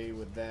play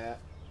with that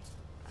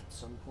at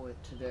some point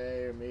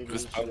today, or maybe...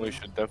 We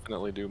should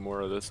definitely do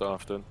more of this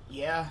often.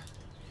 Yeah.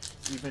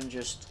 Even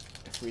just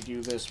if we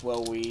do this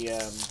while we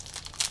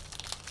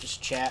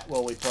just chat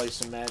while we play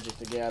some Magic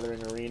the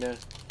Gathering Arena.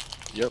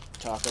 Yep.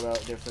 Talk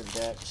about different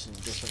decks and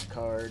different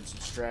cards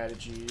and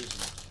strategies.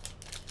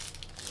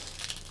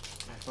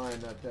 I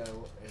find that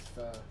if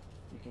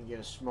you can get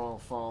a small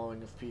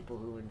following of people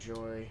who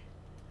enjoy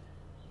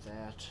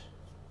that,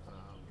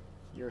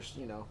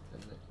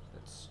 and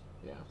it's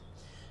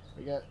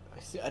We got.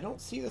 I don't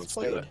see this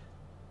played.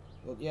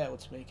 Well, yeah.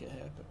 Let's make it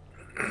happen.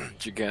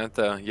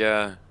 Gigantha,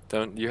 yeah.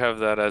 Don't you have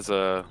that as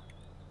a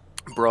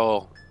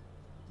brawl?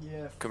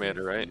 Yeah.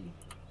 Commander, right?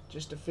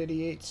 Just a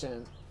 58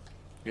 cent.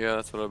 Yeah,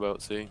 that's what I'm about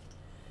to see. And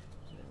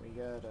we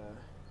got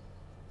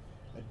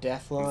a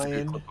Death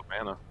Lion. Clip of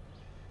mana.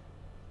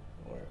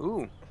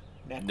 Ooh.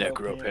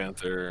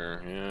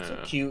 Necropanther. Yeah. It's a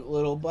cute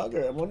little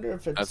bugger. I wonder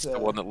if it's... That's the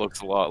one that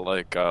looks a lot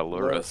like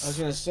Lurrus. I was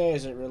gonna say,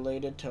 is it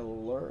related to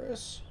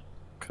Lurrus?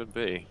 Could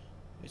be.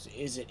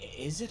 Is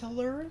it a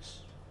Lurrus?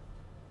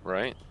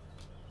 Right.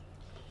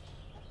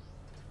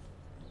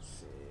 Let's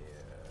see.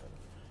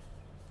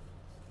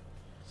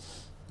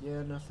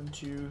 Yeah, nothing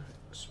too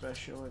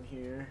special in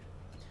here.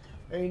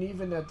 I mean,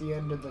 even at the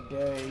end of the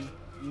day,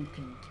 you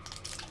can...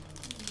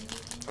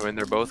 I mean,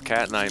 they're both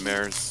cat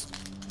nightmares.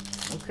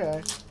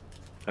 Okay.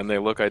 And they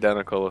look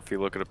identical if you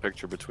look at a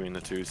picture between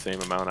the two,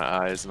 same amount of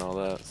eyes and all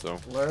that, so...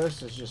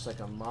 Lurrus is just like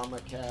a mama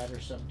cat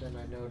or something,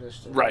 I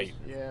noticed. Right.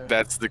 Yeah.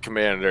 That's the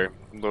commander.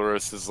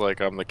 Lurrus is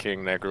like, I'm the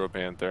king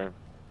Necropanther.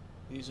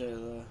 These are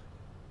the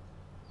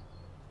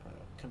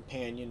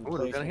companion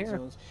placement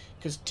zones.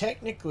 Because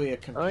technically a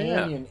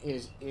companion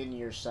is in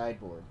your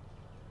sideboard.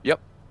 Yep.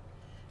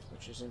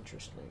 Which is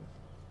interesting.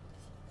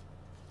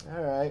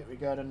 Alright, we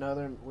got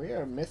another... We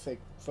are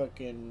mythic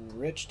fucking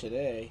rich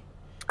today.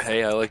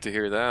 Hey, I like to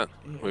hear that.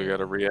 Yeah. We got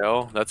a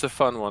Rielle. That's a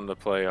fun one to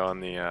play on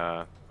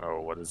the,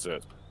 oh, what is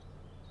it?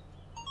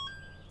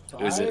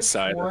 Is it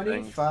side of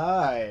things?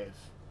 525.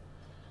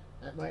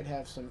 That might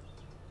have some...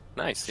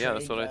 Nice, yeah,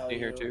 that's what I see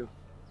here too.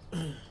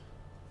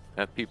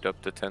 That peeped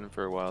up to 10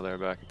 for a while there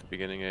back at the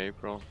beginning of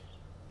April.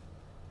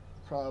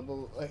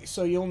 Probably.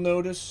 So you'll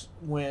notice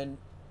when,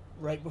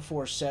 right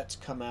before sets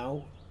come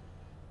out,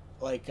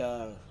 like,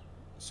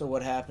 so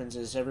what happens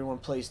is everyone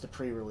plays the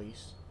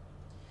pre-release.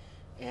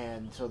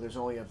 And so there's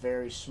only a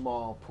very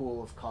small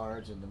pool of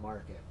cards in the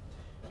market.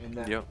 and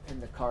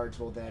and the cards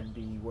will then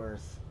be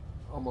worth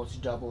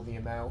almost double the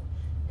amount.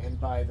 And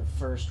by the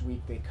first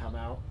week they come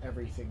out,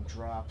 everything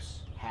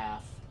drops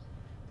half.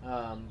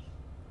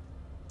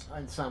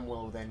 And some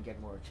will then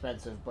get more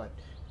expensive, but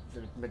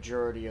the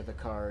majority of the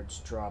cards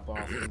drop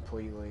off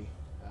completely,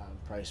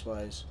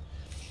 price-wise.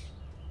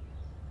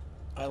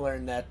 I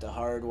learned that the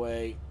hard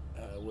way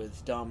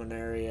with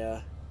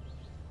Dominaria.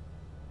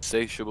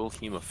 Insatiable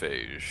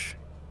Hemophage.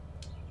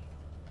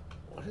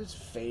 What does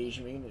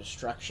phage mean?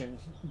 Destruction?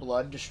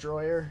 Blood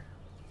destroyer?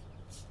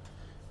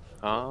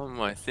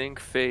 I think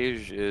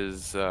phage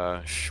is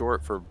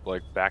short for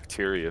like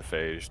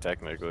bacteriophage,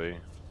 technically.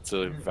 It's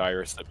a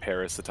virus that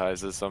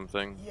parasitizes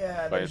something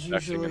by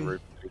infecting and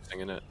reproducing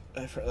in it.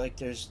 Like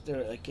there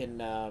like in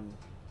what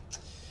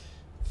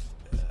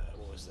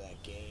was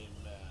that game?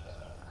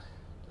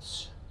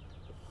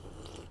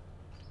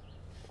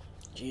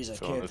 Jeez, I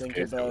can't think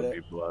about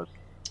it. Blood.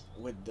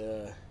 With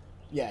the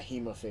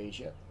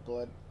hemophage,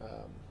 blood,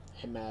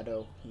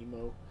 hemo.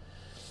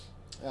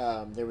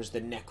 There was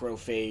the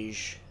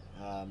necrophage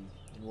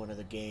in one of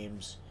the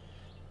games.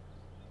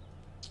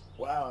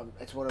 Wow,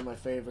 it's one of my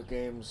favorite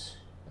games.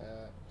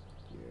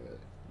 You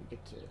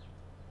get to. Let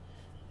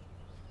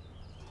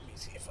me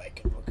see if I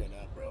can look it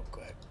up real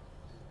quick.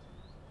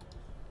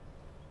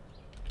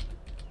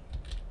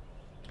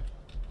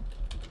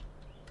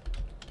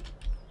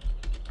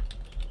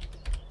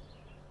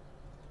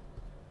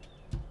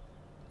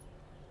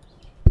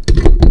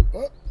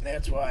 Oh,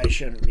 that's why I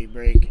shouldn't be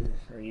breaking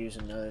or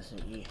using those in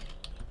E.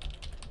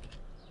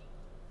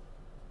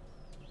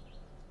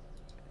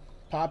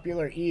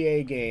 Popular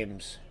EA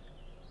games.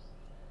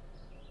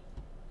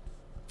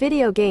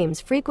 Video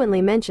games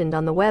frequently mentioned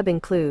on the web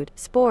include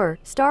Spore,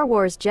 Star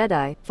Wars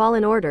Jedi,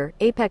 Fallen Order,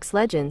 Apex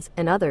Legends,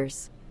 and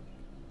others.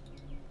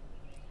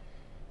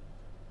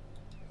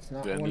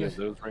 Do any of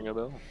those ring a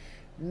bell?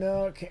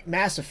 No, okay.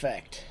 Mass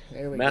Effect.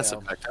 There we go. Mass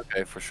Effect,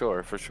 okay, for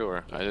sure.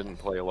 I didn't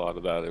play a lot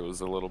of that. It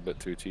was a little bit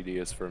too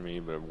tedious for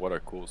me, but what a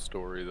cool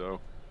story, though.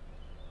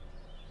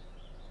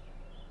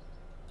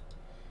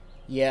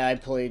 Yeah, I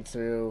played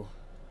through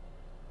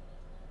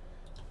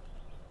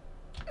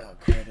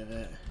quite a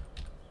bit.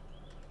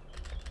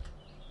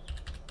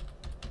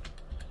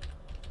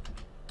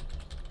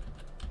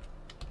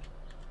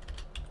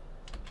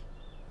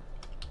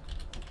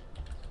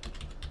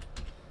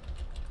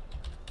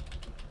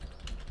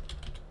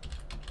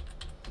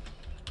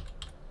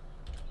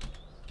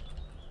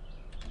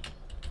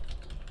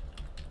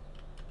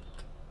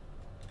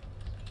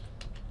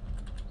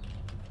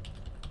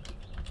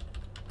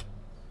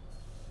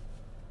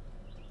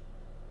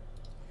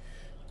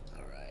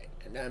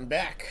 And I'm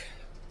back.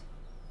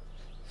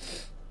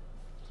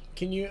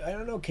 Can you, I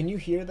don't know, can you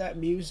hear that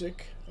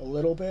music a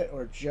little bit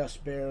or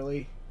just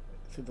barely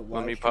through the live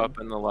Let me stream? pop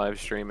in the live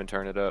stream and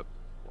turn it up.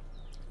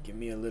 Give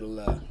me a little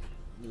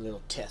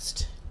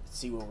test. Let's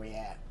see where we're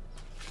at.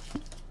 I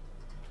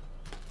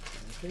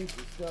think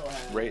we still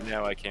have... Right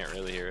now I can't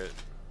really hear it.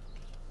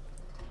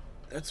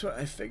 That's what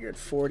I figured,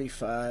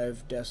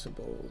 45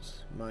 decibels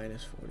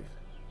minus 45.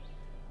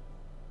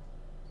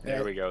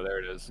 There we go, there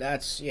it is.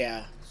 That's,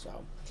 yeah,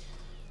 so...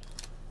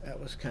 That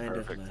was kind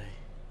Perfect. of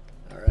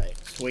my... Alright,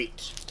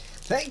 sweet.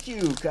 Thank you,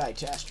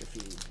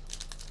 Kaitastrophe.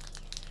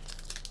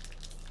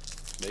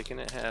 Making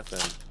it happen.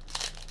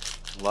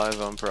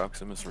 Live on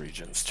Proximus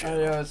Regent's channel.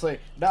 I know, it's like,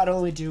 not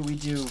only do we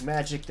do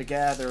Magic the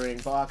Gathering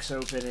box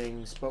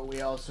openings, but we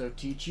also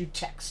teach you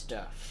tech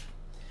stuff.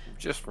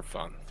 Just for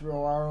fun.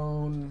 Through our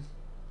own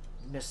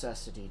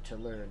necessity to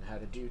learn how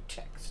to do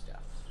tech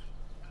stuff.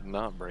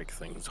 Not break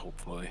things,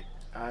 hopefully.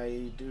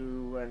 I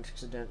do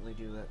accidentally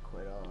do that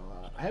quite a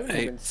lot. I haven't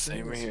even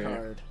seen this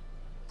card.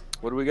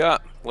 What do we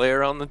got?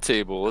 Layer on the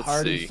table. Let's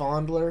Hardy see.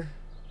 Fondler.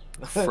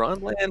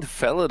 Frontland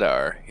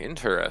Felidar.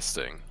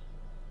 Interesting.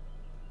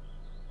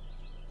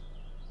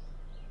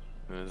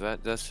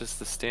 That's just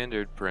the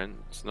standard print.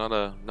 It's not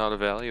a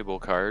valuable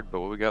card, but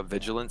what we got?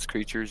 Vigilance.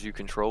 Creatures you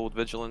control with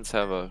Vigilance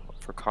have a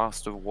for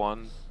cost of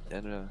 1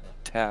 and a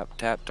tap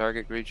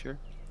target creature.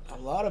 A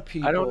lot of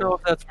people. I don't know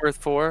if that's worth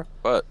 4,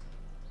 but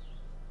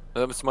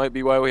this might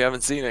be why we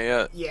haven't seen it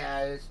yet.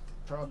 Yeah, it's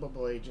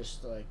probably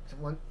just like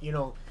one, you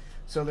know.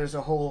 So there's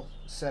a whole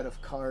set of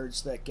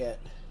cards that get.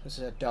 This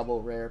is a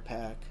double rare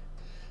pack.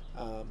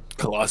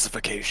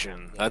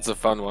 Colossification. That's a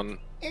fun one.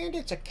 And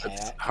it's a cat.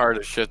 It's hard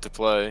as shit to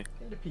play.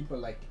 And the people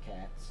like the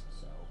cats,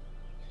 so.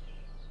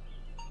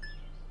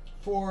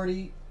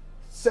 40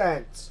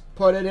 cents.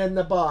 Put it in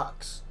the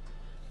box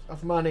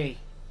of money.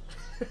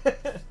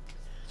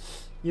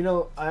 You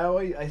know,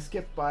 I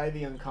skip by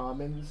the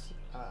uncommons.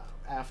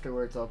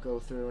 Afterwards, I'll go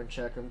through and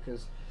check them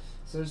because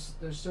there's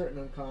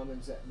certain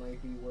uncommons that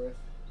might be worth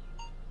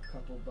a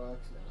couple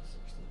bucks. No,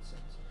 16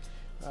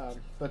 cents.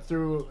 But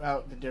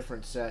throughout the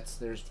different sets,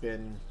 there's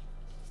been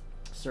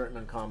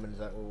certain uncommons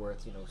that were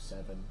worth, you know,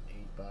 $7,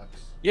 $8.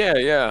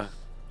 Yeah.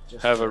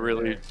 Just have a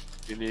really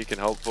unique and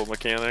helpful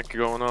mechanic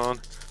going on.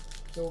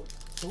 So,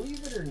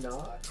 believe it or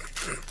not,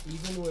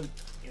 even with,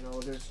 you know,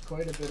 there's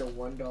quite a bit of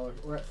 $1.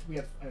 I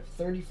have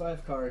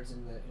 35 cards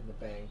in the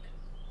bank,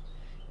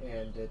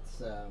 and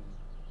it's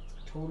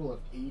total of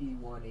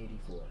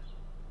 81.84.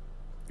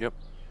 Yep.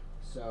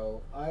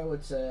 So I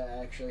would say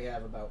I actually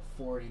have about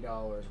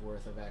 $40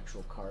 worth of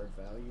actual card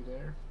value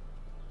there.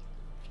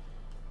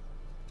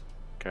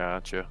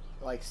 Gotcha.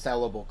 Like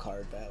sellable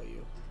card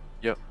value.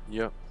 Yep,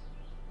 yep.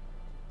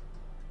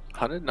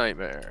 Hunted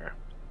Nightmare.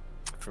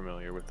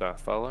 Familiar with that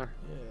fella?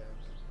 Yeah.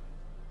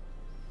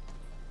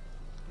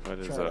 What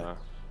is I'm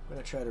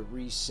gonna try to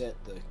reset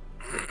the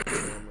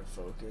camera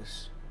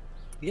focus.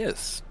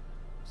 Yes.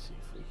 Let's see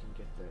if we can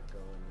get that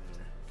going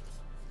there.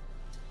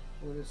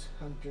 What does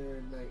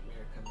Hunter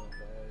Nightmare come up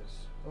as?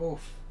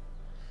 Oof.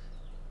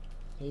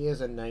 He is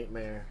a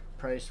nightmare,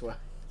 price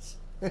wise.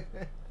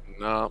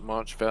 Not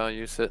much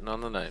value sitting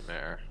on the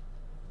Nightmare.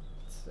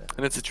 So,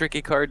 And it's a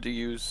tricky card to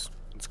use.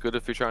 It's good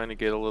if you're trying to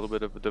get a little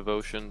bit of a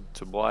devotion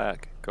to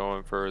black,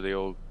 going for the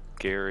old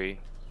Gary.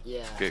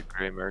 yeah. Get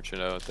Gray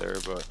Merchant out there,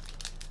 but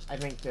I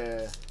think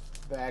the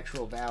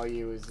actual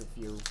value is if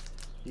you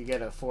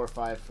get a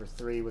 4/5 for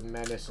 3 with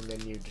Menace, and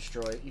then you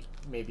destroy it,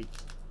 maybe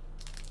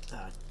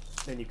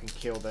then you can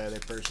kill the other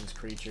person's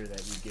creature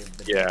that you give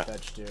the death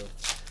touch to.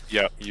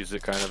 Yeah, use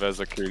it kind of as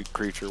a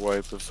creature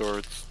wipe of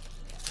sorts.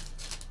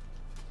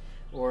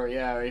 Or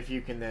yeah, if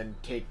you can then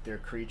take their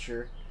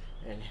creature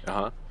and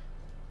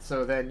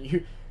so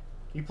then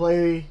you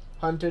play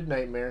Hunted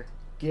Nightmare,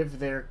 give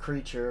their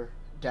creature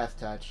death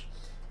touch,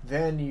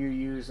 then you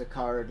use a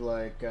card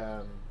like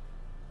I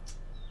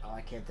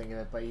can't think of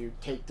it, but you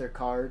take their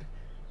card,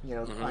 you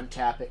know,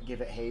 untap it,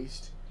 give it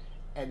haste,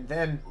 and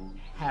then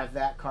have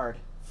that card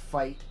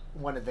fight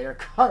one of their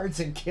cards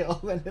and kill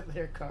one of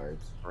their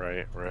cards.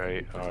 Right,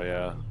 right. Oh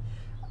yeah,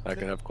 that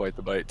can have quite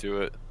the bite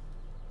to it.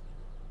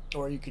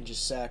 Or you can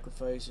just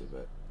sacrifice it,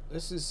 but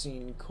this has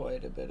seen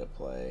quite a bit of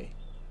play.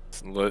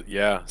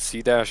 Yeah,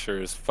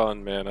 Sea-Dasher is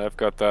fun, man. I've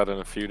got that in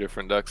a few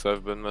different decks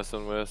I've been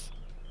messing with.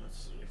 Let's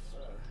see if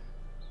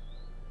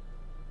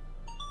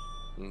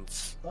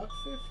It's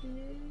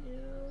 $1.58, yeah.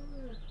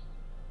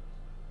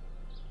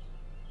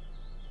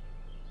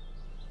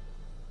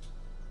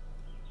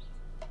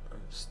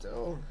 I'm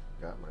still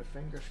got my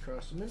fingers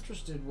crossed. I'm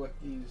interested what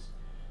these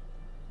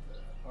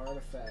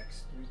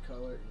artifacts,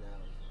 3-color, now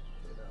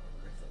they're not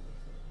worth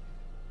anything.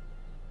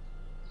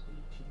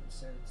 18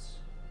 cents.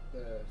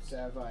 The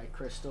Savai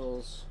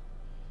crystals.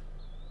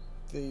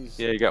 These.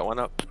 yeah, you got one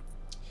up.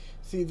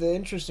 See, the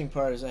interesting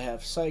part is I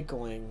have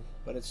cycling,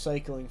 but it's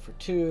cycling for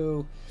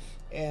 2,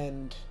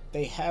 and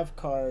they have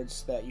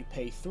cards that you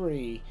pay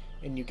 3,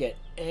 and you get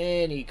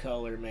any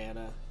color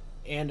mana,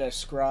 and a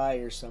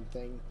scry or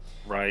something.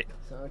 Right.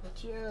 So it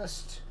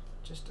just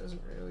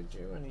doesn't really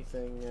do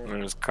anything.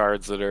 There's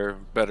cards that are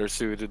better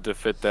suited to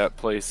fit that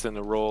place in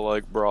a role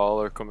like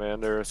Brawl or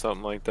Commander or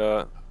something like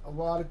that. A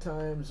lot of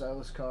times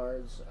those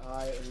cards,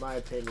 in my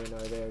opinion,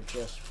 are there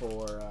just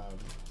for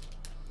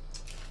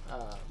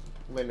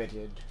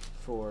limited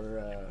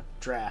for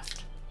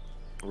draft.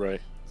 Right.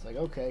 It's like,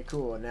 okay,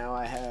 cool, and now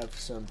I have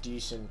some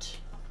decent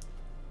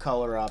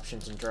color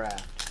options in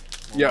draft.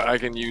 Yeah, I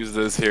can use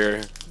this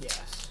here.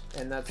 Yes,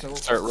 and that's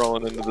Start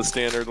rolling into the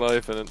standard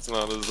life, and it's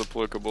not as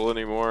applicable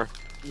anymore.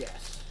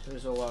 Yes,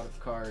 there's a lot of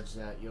cards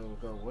that you'll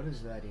go, what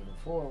is that even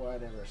for? Well, I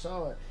never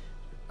saw it.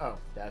 Oh,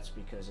 that's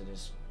because it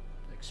is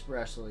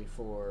expressly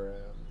for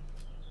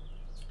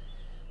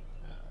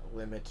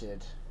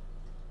limited.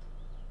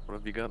 What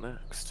have you got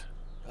next?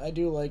 I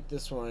do like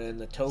this one,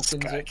 and the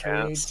tokens it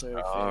creates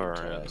are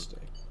fantastic.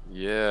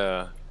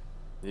 Yeah,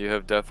 you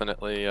have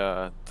definitely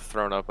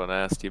thrown up a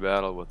nasty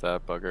battle with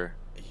that bugger.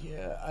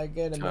 Yeah, I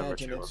can't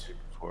imagine it's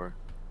before.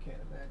 Can't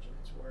imagine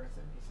it's worth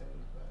anything,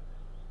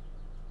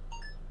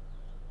 but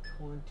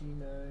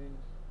 29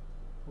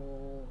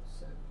 whole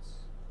cents.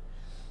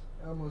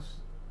 Almost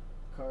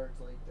cards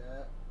like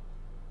that.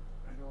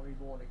 I don't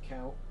even want to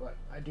count, but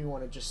I do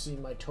want to just see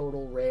my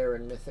total rare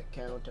and mythic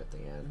count at the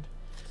end.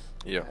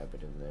 Yeah. Have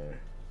it in there.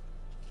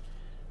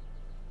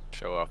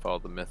 Show off all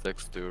the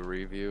mythics, do a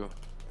review.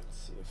 Let's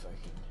see if I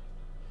can.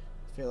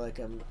 I feel like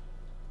I'm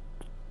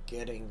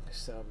getting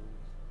some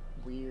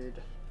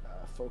weird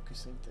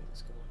focusing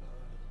things going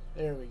on.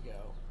 There we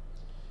go.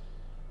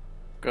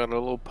 Got a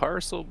little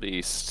parcel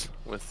beast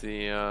with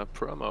the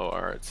promo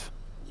art.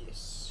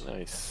 Yes.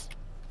 Nice.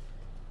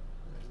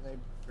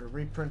 And they're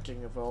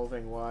reprinting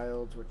Evolving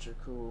Wilds, which are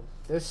cool.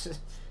 This is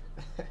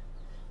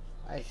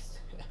I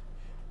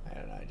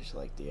don't know, I just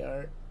like the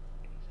art.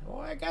 Oh,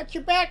 I got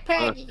your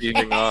backpack!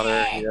 Thieving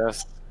Honor,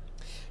 yes.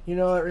 You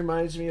know, it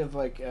reminds me of,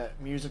 like,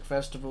 at music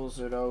festivals,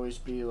 there'd always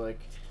be, like,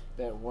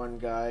 that one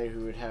guy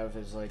who would have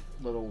his, like,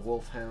 little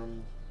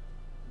wolfhound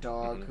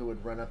dog who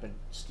would run up and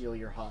steal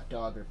your hot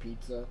dog or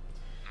pizza.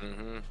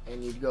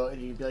 And you'd go, and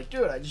you'd be like,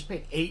 dude, I just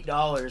paid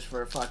 $8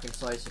 for a fucking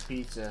slice of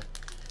pizza,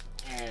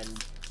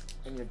 and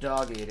your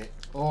dog ate it.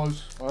 Oh,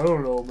 I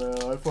don't know,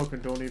 man, I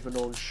fucking don't even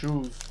own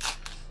shoes.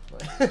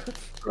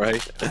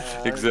 Right,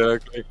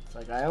 exactly. It's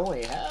like, I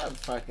only have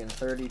fucking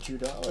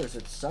 $32.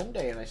 It's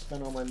Sunday and I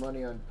spent all my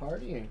money on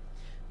partying.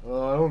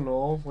 Well, I don't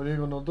know. What are you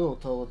gonna do?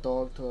 Tell the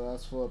dog to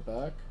ask for it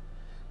back?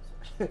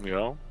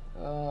 Yeah.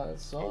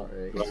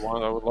 Sorry.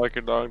 I would like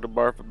your dog to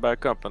barf it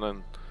back up, and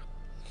then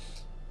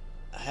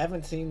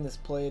haven't seen this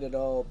played at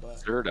all, but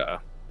Zirda,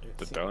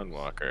 the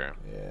Dawnwaker.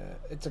 Yeah,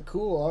 it's a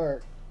cool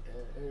art.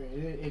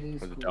 It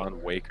is. Or the cool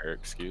Dawnwaker,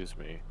 excuse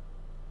me.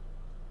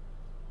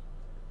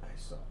 I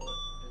saw it,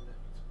 and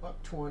it's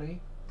 $120.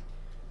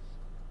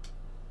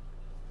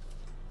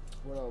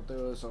 What I'll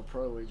do is I'll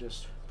probably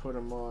just put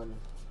them on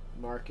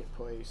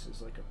Marketplace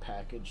as like a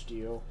package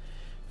deal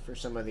for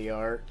some of the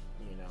art.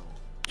 You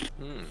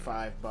know,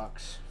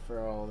 $5 for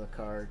all the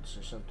cards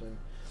or something.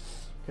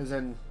 Because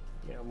then,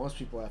 you know, most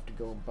people have to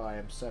go and buy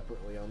them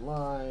separately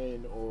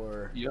online,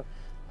 or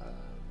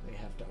they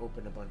have to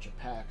open a bunch of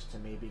packs to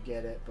maybe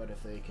get it. But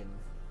if they can,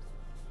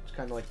 it's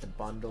kind of like the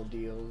bundle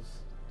deals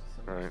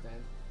to some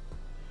extent.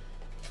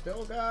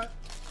 Still got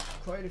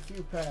quite a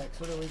few packs.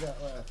 What do we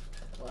got left?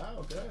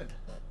 Wow, good.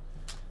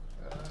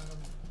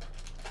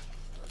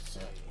 Let's see.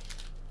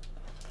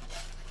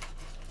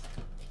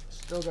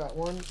 Still got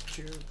 1,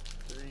 2,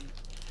 3,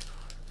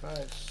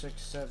 5,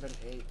 6, 7,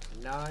 8,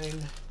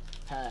 9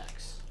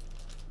 packs.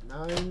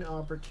 9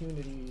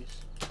 opportunities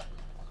to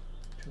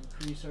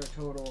increase our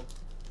total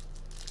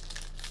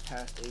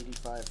past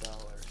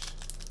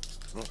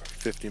 $85. Well,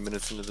 50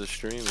 minutes into the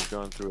stream, we've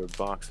gone through a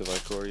box of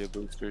Ikoria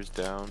boosters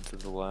down to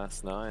the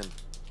last 9.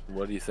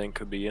 What do you think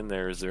could be in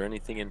there? Is there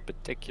anything in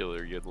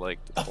particular you'd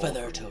like to pull? A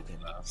feather token.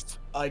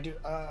 I do.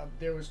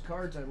 There was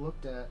cards I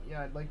looked at.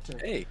 Yeah, I'd like to.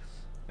 Hey,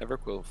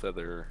 Everquill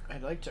feather.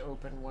 I'd like to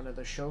open one of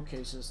the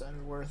showcases that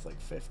are worth like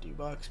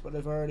 $50, but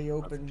I've already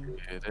opened.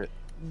 Hit it.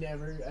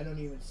 Never. I don't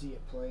even see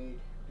it played.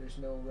 There's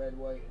no red,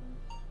 white, and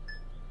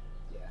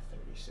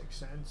 36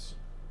 cents.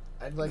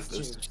 I'd like to.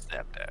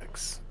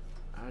 Snapdax.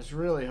 I was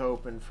really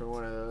hoping for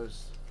one of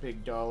those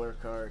big dollar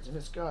cards, and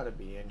it's got to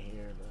be in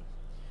here. But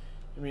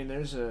I mean,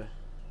 there's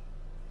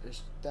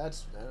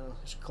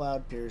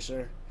Cloud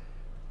Piercer,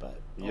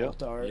 but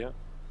alt art. Yep.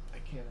 I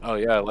can't. Oh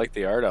yeah, I like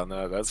the art on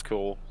that. That's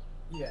cool.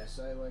 Yes,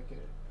 I like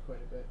it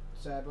quite a bit.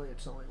 Sadly,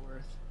 it's only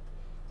worth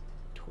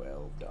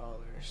 $12.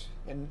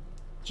 And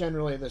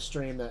generally, the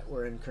stream that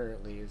we're in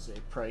currently is a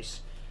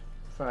price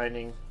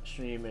finding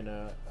stream and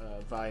a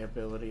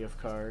viability of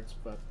cards,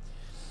 but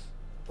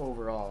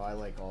overall, I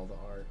like all the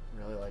art.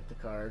 Really like the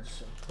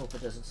cards. I hope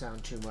it doesn't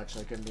sound too much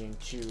like I'm being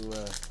too,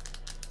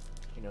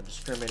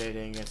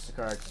 discriminating against the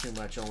cards too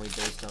much, only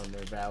based on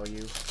their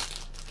value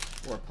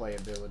or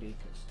playability.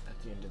 Because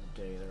at the end of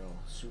the day, they're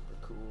all super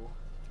cool.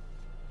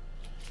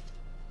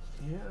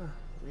 Yeah,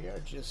 we are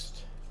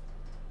just.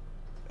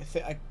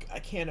 I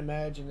can't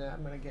imagine that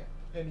I'm gonna get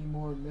any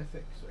more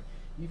mythics, or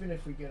even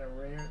if we get a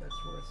rare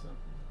that's worth something.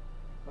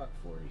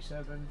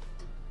 $147.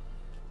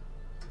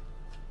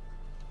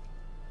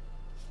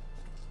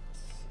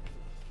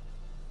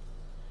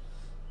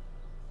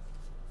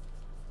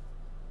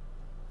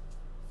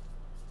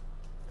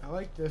 I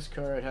like this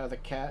card, how the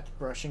cat's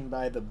brushing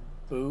by the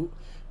boot.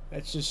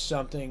 That's just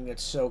something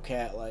that's so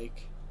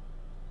cat-like.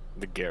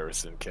 The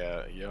Garrison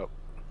cat, yep.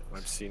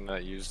 I've seen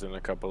that used in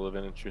a couple of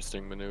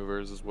interesting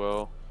maneuvers as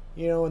well.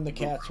 You know when the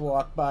cats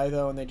walk by,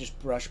 though, and they just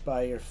brush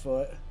by your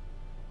foot?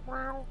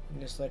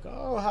 And it's like,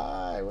 oh,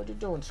 hi, what are you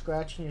doing?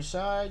 Scratching your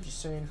side? You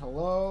saying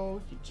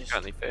hello? You just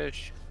got any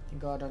fish? You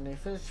got any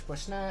fish for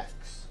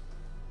snacks?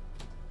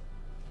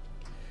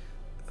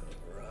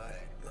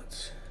 Alright,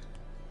 let's...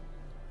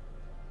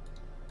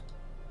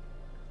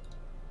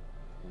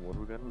 What do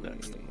we got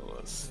next on the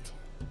list?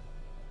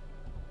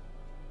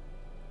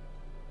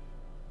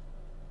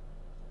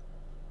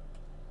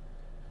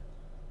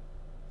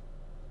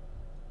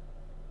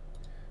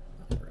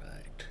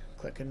 Alright,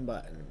 clicking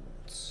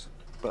buttons.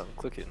 Button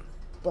clicking.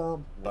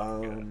 Bum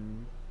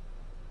bum.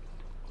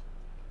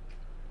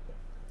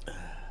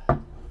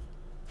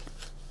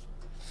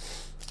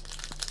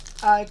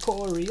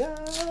 Ikoria.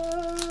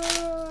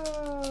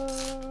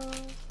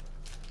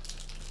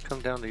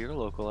 Come down to your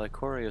local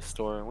Ikoria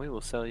store and we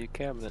will sell you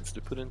cabinets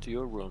to put into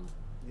your room.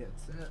 Yeah,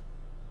 that's it.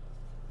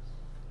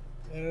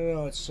 I don't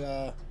know, it's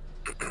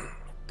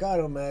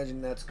gotta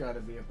imagine that's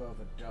gotta be above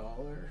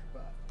 $1,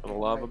 but On a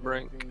lava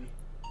brink?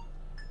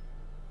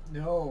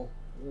 No.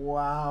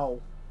 Wow.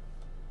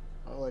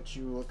 I'll let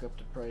you look up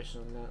the price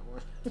on that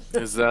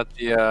one. Is that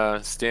the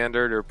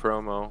standard or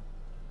promo?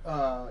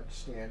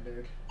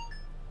 Standard.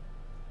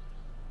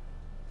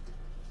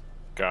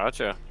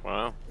 Gotcha.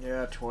 Wow.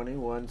 Yeah,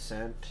 21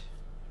 cent.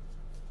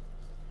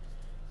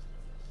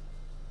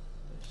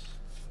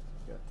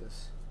 Got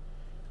this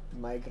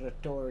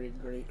migratory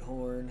great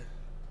horn.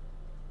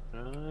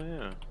 Oh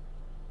yeah.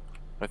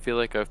 I feel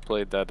like I've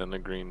played that in a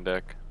green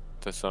deck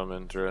to some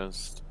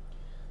interest.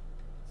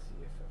 Let's see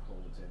if it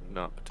holds any.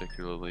 Not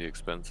particularly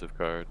expensive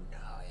card.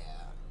 Oh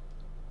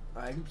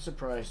yeah. I'm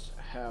surprised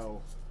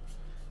how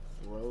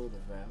low the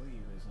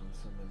value is on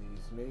some of these.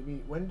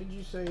 Maybe when did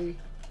you say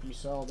you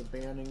saw the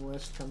banning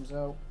list comes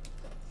out?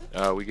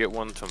 We get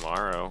one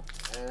tomorrow.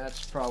 And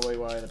that's probably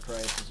why the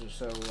prices are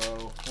so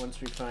low.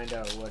 Once we find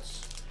out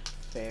what's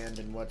banned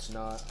and what's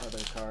not, other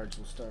cards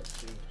will start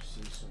to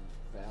see some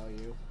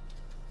value.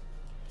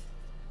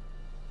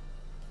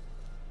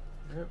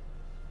 Yep.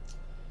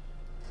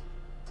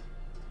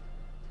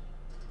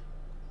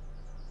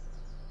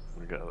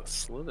 We got a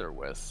Slither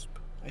Wisp.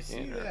 I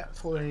see that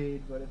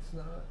played, but it's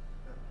not.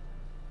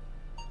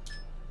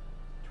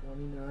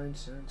 29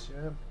 cents,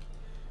 yeah.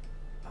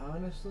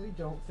 Honestly,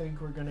 don't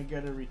think we're going to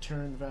get a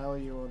return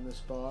value on this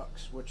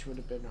box, which would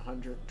have been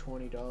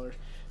 $120.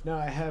 No,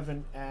 I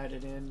haven't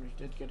added in. We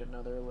did get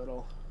another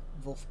little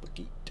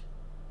Wolfpaket.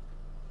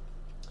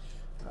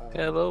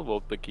 Hello,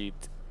 Wolfpaket.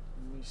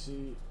 Let me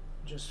see,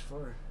 just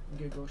for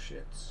giggle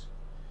shits.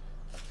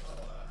 I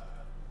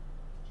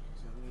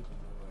don't even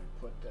know where I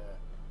put that.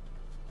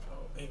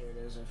 Oh, here it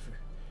is. I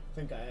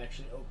think I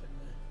actually opened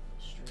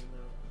the stream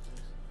out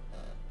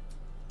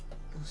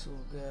with this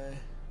little guy.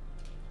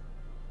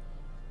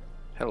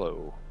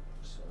 Hello.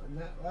 So, and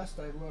that last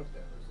I looked,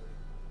 that was like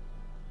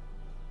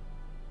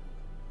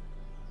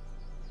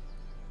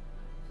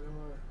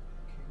Zilla,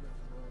 King of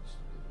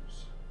Monsters,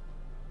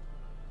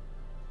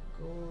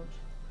 Gold,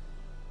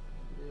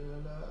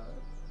 Lilla,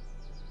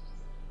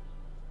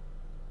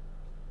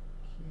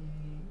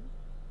 King,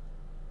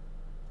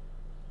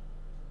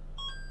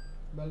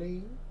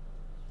 Baleen.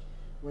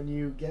 When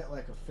you get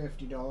like a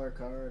 $50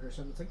 card or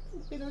something,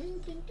 it's like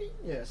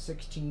yeah,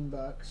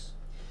 $16.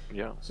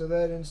 Yeah. So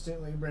that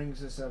instantly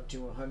brings us up to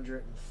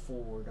 $104.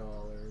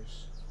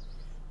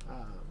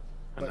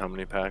 And how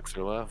many packs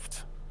are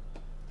left?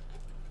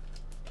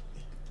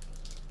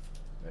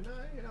 We're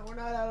not, we're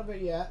not out of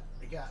it yet.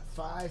 We got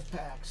 5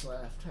 packs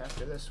left.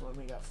 After this one,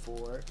 we got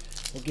 4.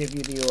 We'll give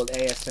you the old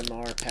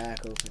ASMR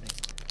pack opening.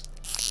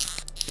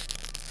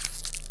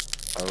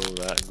 Oh,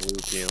 that glue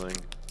peeling.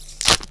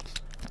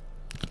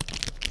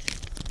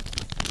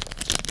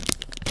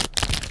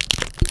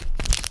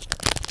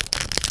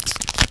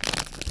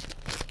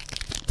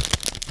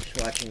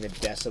 Watching the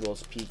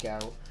decibels peak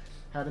out.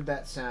 How did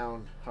that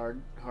sound?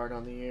 Hard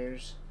on the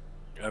ears?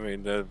 I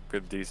mean, they have a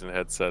good, decent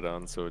headset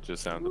on, so it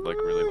just sounded like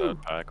a really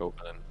loud pack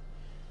opening.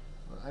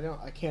 Well,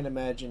 I can't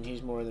imagine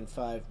he's more than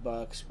 $5,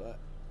 but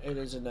it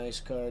is a nice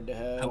card to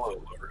have.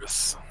 Hello,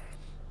 Lurrus.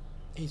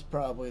 He's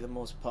probably the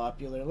most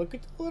popular. Look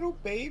at the little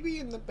baby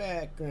in the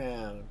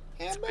background.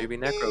 It's baby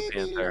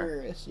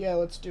Necropanther. Yeah,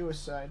 let's do a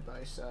side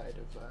by side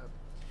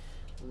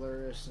of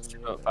Lurrus and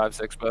 $5,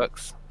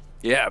 $6.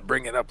 Yeah,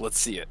 bring it up. Let's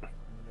see it.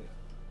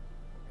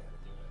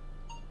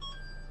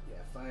 Yeah,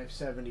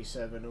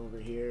 $5.77 over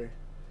here.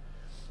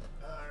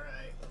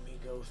 Alright, let me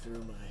go through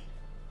my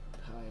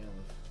pile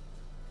of...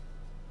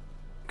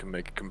 Can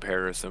make a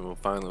comparison.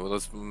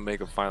 Let's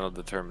make a final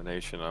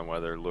determination on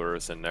whether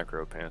Lurrus and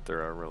Necropanther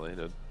are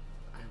related.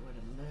 I would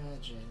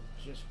imagine,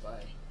 just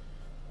by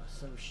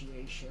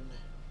association,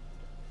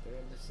 they're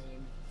in the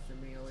same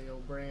familial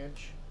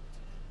branch.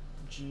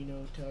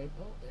 Genotype.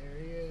 Oh, there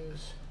he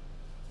is.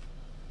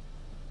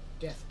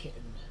 Death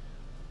Kitten.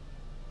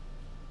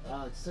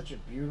 Wow, it's such a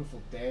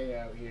beautiful day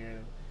out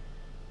here.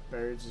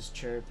 Birds is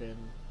chirping.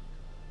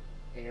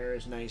 Air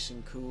is nice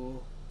and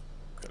cool.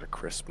 Got a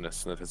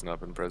crispness that has not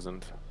been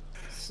present.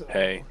 So,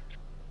 hey.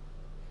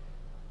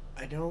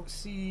 I don't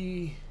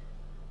see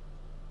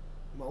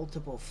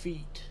multiple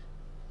feet.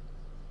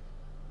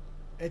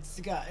 This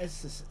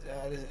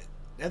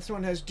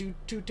one has two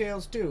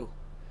tails too.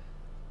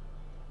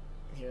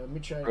 Here, let me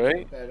try to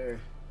get better.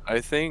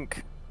 I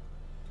think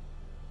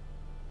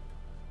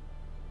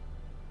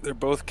they're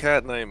both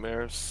cat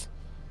nightmares.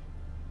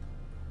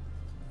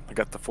 I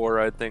got the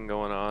 4-eyed thing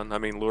going on. I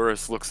mean,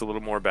 Lurrus looks a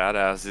little more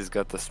badass. He's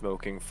got the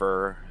smoking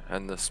fur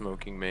and the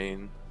smoking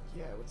mane.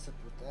 Yeah, what's up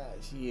with that?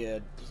 Is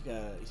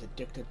he's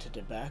addicted to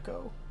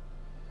tobacco?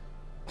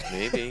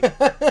 Maybe.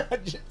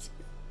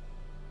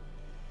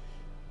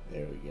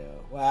 There we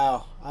go.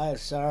 Wow, I'm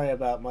sorry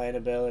about my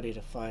inability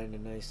to find a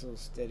nice little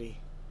steady.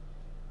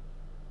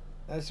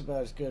 That's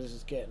about as good as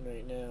it's getting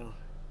right now.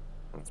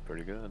 That's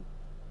pretty good.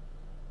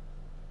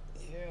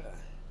 Yeah.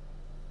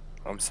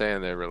 I'm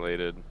saying they're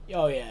related.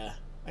 Oh, yeah.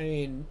 I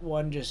mean,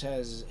 one just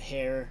has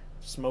hair,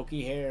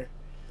 smoky hair.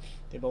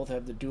 They both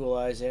have the dual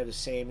eyes. They have the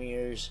same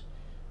ears.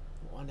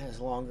 One has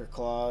longer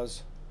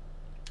claws.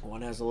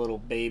 One has a little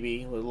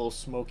baby with a little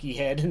smoky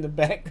head in the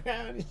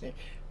background.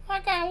 I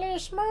got a little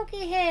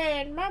smoky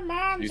head. My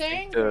mom's Do you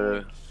think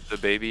angry. the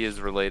baby is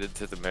related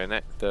to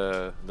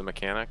the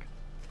mechanic?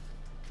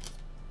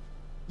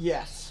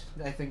 Yes,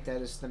 I think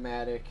that is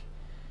thematic.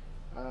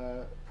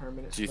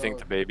 Permanent. Do you think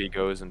the baby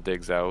goes and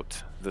digs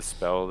out the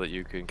spell that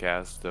you can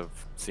cast of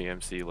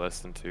CMC less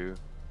than 2?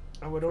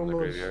 I would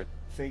almost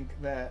think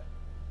that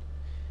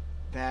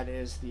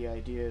is the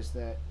idea, is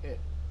that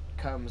it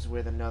comes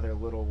with another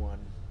little one.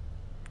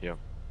 Yep.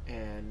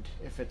 And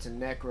if it's a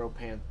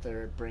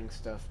Necropanther, it brings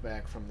stuff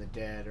back from the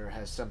dead or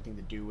has something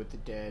to do with the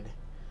dead.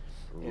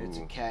 Ooh. And it's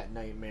a cat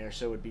nightmare,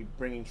 so it would be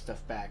bringing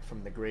stuff back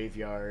from the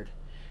graveyard,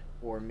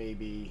 or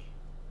maybe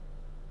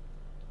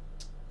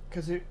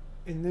because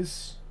in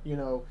this,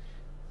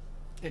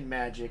 in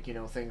Magic,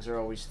 things are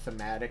always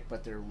thematic,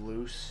 but they're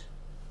loose.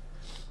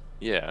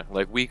 Yeah,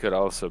 like we could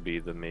also be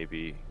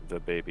maybe the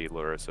baby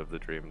Lurrus of the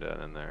Dream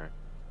Den in there.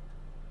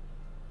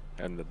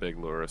 And the big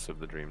Lurrus of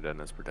the Dream Den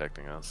is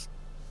protecting us.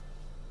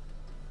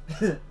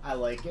 I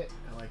like it.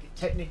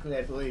 Technically,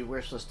 I believe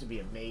we're supposed to be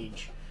a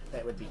mage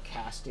that would be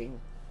casting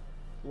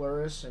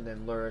Lurrus, and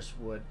then Lurrus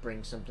would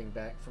bring something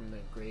back from the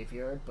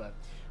graveyard. But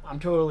I'm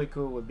totally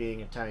cool with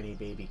being a tiny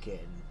baby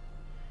kitten.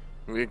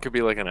 It could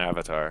be like an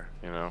avatar,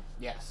 you know?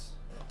 Yes,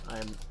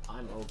 I'm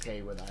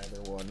okay with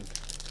either one.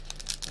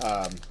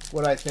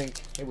 What I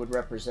think it would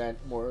represent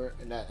more,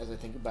 and that, as I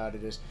think about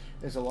it, is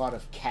there's a lot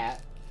of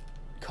cat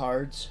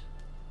cards.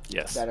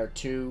 Yes. That are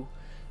 2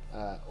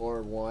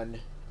 or 1,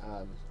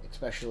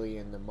 especially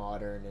in the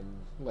modern and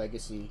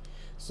legacy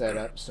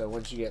setup. So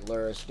once you get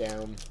Lurrus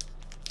down,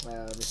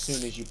 as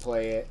soon as you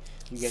play it,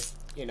 you get,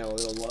 you know,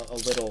 a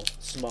little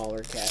smaller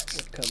cat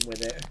would come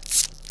with it.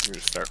 You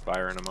just start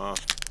firing them off.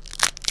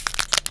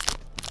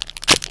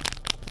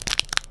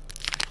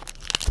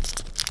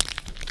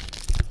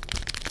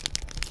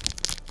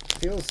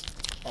 Feels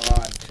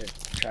odd to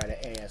try to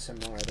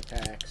ASMR the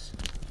packs.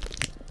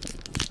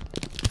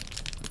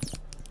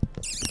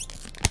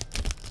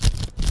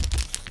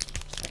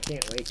 I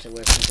can't wait to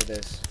listen to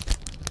this.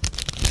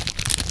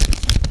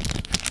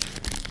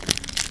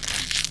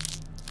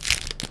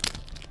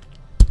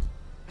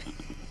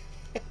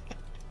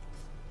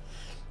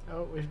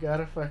 Oh, we've got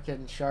a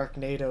fucking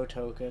Sharknado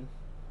token.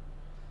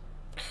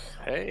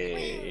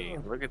 Hey,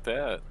 look at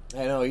that.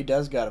 I know, he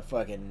does got a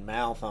fucking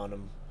mouth on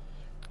him.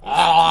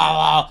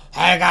 Oh,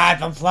 hey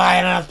guys, I'm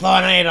flying in a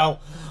tornado.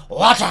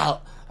 Watch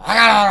out!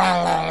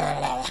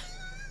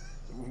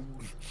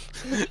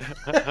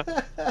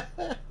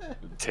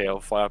 Tail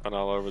flapping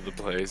all over the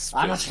place.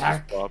 I'm a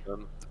shark.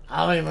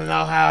 I don't even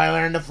know how I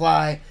learned to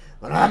fly,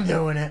 but I'm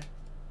doing it.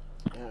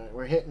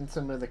 We're hitting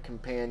some of the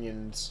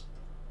companions.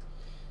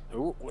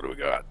 Ooh, what do we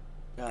got?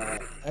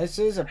 This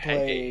is a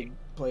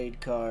played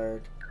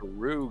card.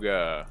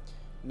 Karuga.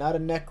 Not a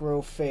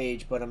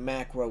necrophage, but a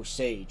macro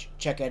sage.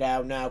 Check it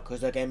out now,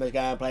 cause the game is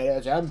gonna play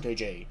as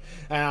MTG.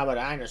 And I'm a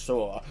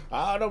dinosaur.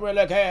 I don't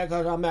really care,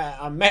 cause I'm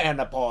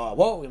mana poor.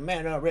 Whoa,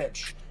 mana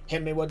rich.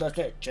 Hit me with the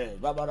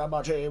stitches. I'm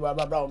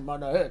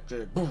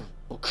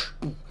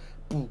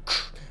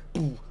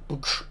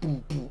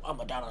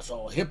a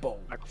dinosaur hippo.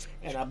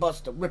 And I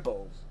bust a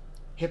ripple.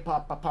 Hip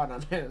hop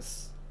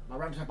eponymous. My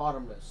rhymes are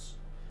bottomless.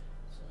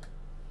 So,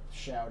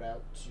 shout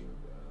out to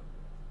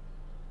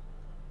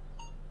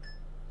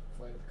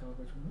Flight of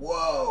the Conchords.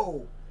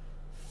 Whoa!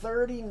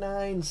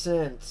 39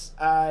 cents.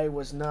 I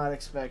was not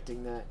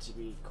expecting that, to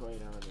be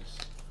quite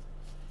honest.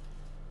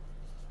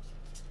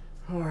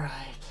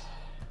 Alright.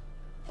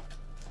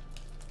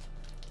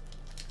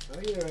 Oh,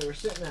 either way, we're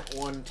sitting at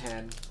 110.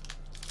 And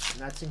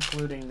that's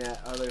including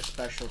that other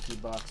specialty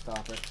box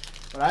topper.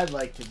 What I'd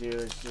like to do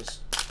is just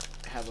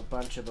have a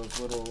bunch of those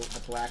little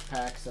black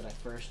packs that I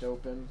first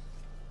opened.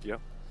 Yep.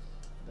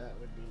 That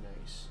would be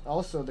nice.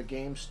 Also, the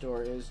game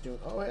store is doing...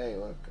 Oh, hey,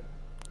 look.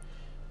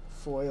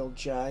 Foil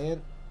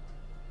giant.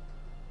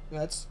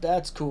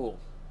 That's cool.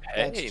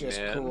 Hey, that's just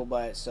man. cool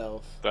by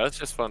itself. That's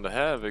just fun to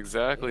have.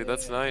 Exactly. Yeah.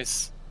 That's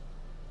nice.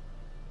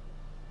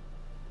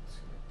 Let's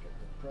get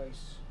the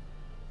price.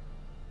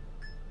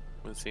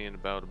 I'm seeing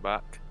about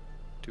 $1,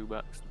 $2,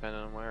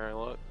 depending on where I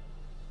look.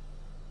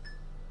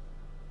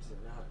 Is it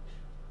not?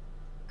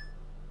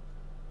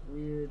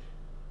 Weird.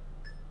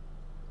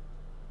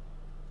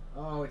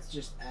 Oh, it's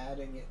just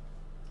adding it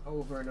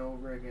over and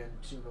over again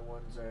to the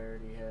ones I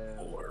already have.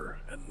 More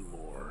and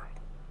more.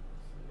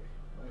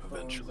 My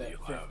Eventually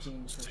phone's you'll at have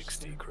 15%.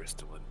 60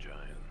 crystalline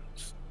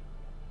giants.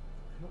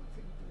 I don't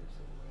think there's a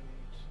way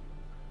to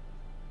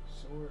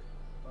sort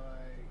by...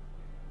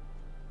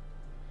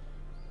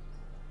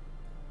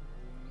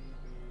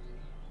 Maybe...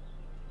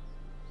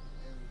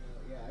 There we go.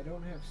 Yeah, I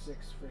don't have 6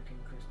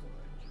 freaking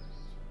crystalline giants.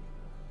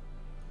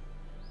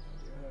 I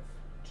do have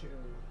 2.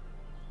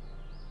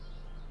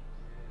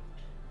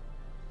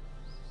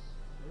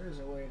 There is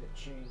a way to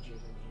change it in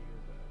here,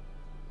 but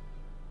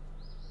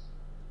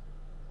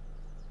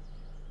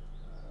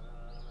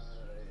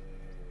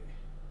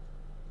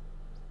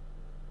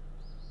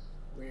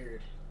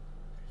weird.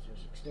 It's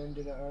just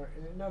extended art,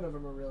 and none of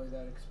them are really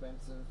that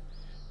expensive.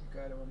 You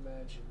got to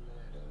imagine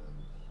that.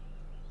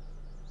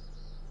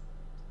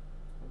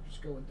 We'll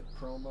just go with the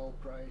promo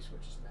price,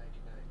 which is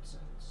 99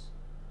 cents.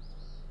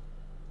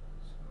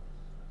 So,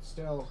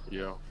 still.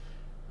 Yeah.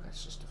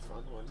 That's just a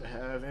fun one to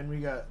have. And we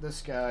got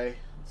this guy.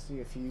 Let's see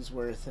if he's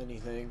worth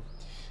anything.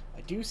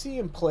 I do see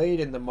him played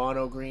in the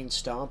mono green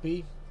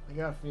Stompy. I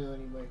got a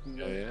feeling he might be.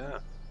 Yeah.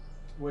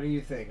 What do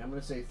you think? I'm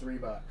gonna say $3.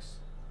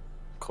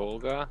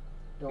 Kolga?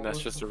 Don't That's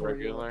look just a before you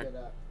regular. look it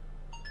up.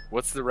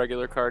 What's the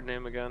regular card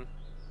name again?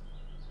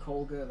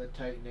 Kolga the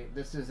Titan.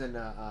 This isn't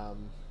a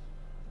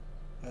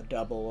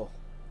double.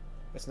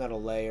 It's not a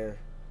layer.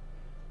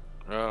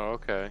 Oh,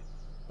 okay.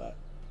 But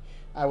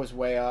I was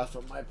way off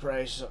of my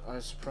price. I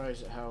was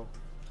surprised at how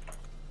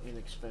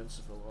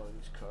inexpensive a lot of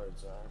these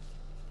cards are.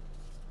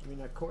 I mean,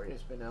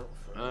 Ikoria's been out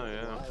for a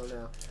while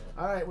now.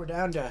 Alright, we're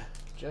down to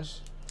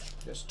just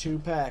 2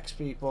 packs,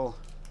 people.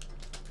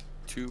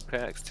 2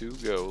 packs to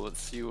go. Let's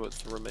see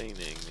what's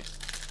remaining.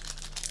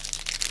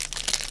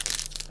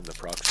 In the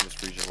Proximus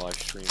Regent live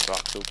stream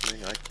box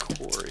opening,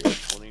 Ikoria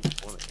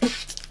 2020.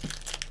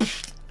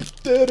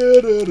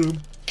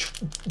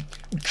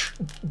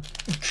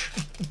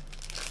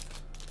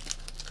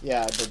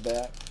 Yeah, I did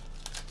that.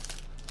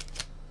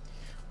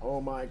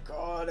 Oh my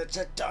god, it's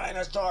a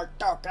dinosaur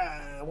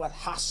token with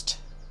Hust.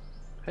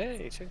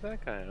 Hey, check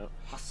that guy out.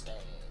 Hust.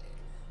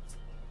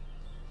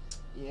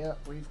 Yeah,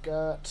 we've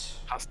got...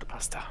 Pasta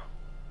pasta.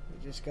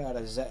 We just got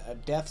a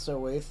Death's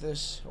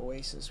Oasis,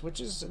 which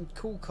is a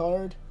cool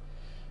card.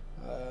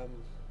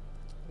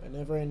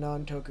 Whenever a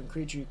non-token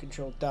creature you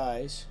control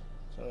dies,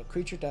 so a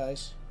creature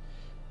dies,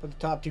 put the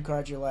top 2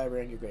 cards of your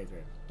library in your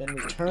graveyard. Then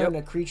return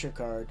a creature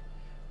card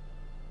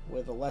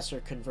with a lesser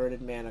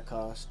converted mana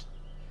cost.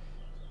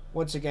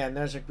 Once again,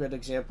 there's a good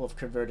example of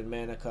converted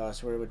mana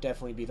cost, where it would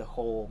definitely be the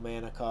whole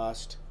mana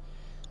cost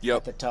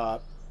at the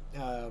top.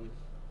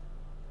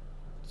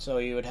 So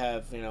you would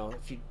have, you know,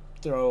 if you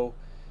throw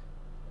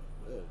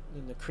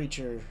in the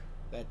creature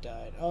that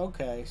died.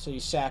 Okay, so you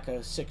sack a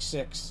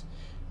 6/6,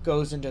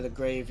 goes into the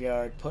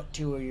graveyard, put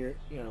 2 of your,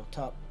 you know,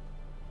 top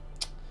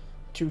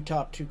 2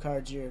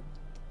 cards of your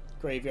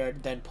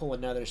graveyard, then pull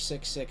another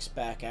 6/6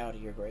 back out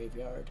of your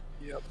graveyard.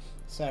 Yep.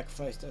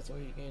 Sacrifice death while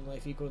you gain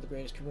life equal to the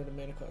greatest converted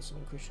mana cost of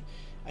one creature.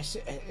 I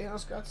see, you know,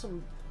 it's got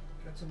some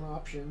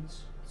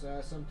options.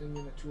 It's something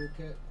in the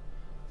toolkit,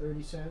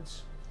 30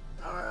 cents.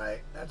 All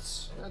right,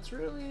 that's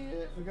really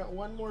it. We got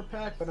one more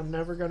pack, but I'm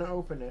never gonna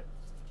open it.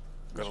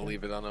 Gonna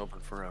leave it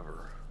unopened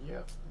forever.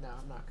 Yep. No,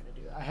 I'm not gonna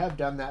do that. I have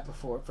done that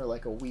before for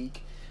like a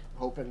week,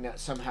 hoping that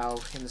somehow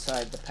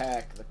inside the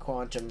pack, the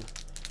quantum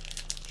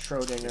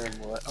Schrodinger.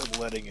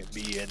 I'm letting it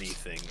be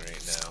anything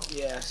right now.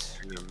 Yes.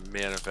 You're gonna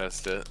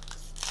manifest it.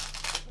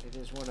 It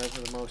is one of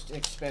the most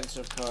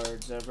expensive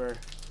cards ever.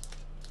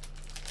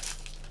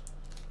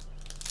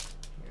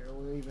 Here,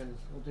 we'll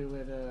do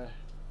it a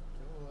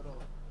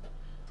little.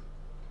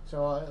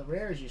 So the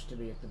rares used to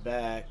be at the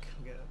back.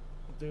 We'll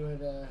do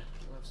it. We'll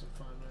have some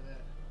fun with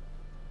it.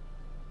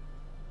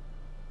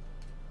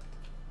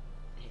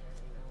 Here,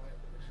 you know what?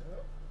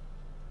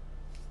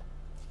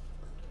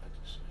 I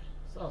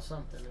saw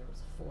something. There was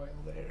a foil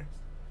there.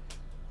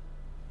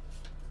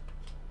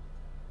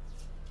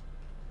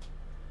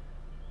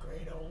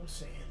 Great old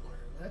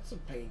sandworm. That's a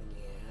pain in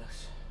the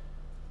ass.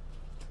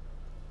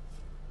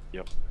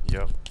 Yep.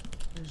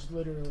 There's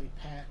literally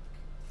pack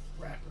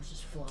wrappers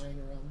just flying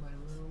around my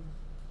room.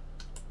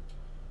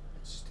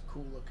 It's just a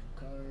cool looking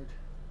card.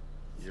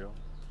 Yep.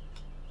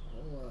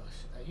 Oh,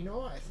 you know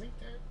what? I think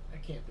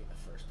that can't be the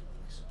first one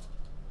we saw.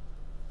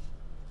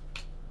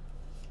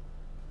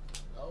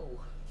 Oh.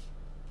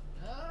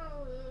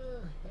 Oh,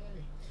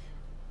 hey.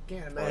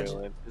 Can't imagine.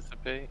 I'll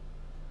anticipate.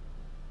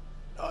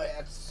 Oh,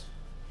 yeah,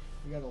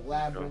 we got a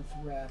Labyrinth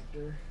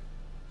Raptor.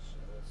 So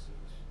let's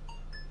see.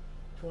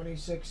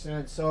 26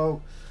 cents.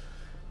 So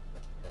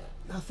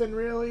nothing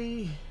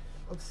really.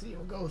 Let's see.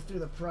 We'll go through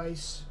the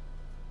price.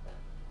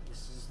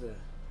 This is the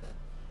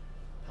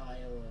pile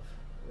of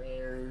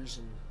rares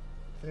and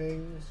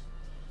things.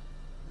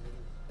 And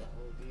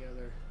all the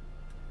other.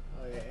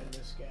 Oh yeah, and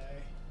this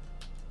guy.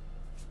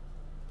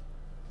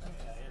 Oh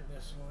yeah, and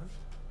this one.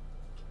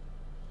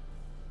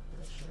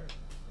 Not sure.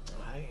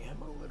 I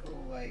am a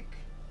little like.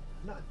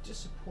 Not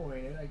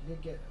disappointed. I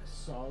did get a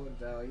solid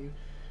value,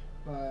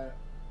 but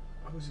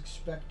I was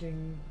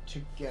expecting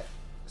to get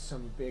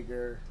some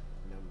bigger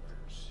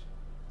numbers.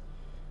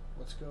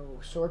 Let's go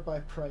sort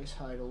by price,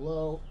 high to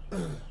low.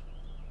 Let's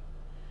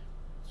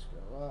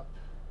go up.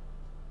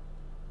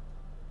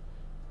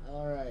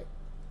 Alright.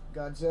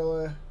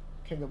 Godzilla,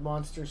 King of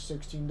Monsters,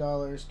 $16.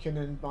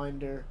 Kinnan,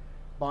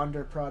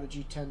 Bonder,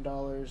 Prodigy,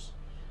 $10.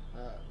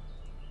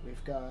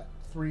 We've got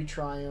 3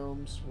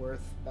 Triomes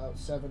worth about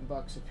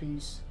 $7 a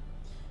piece.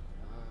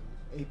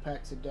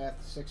 Apex of Death,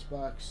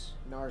 $6.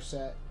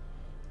 Narset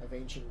of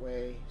Ancient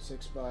Way,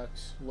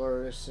 $6.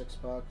 Lurrus,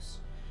 $6.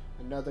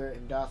 Another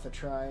Indatha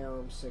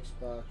Triome, $6.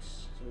 So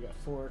we got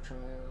 4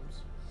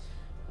 Triomes.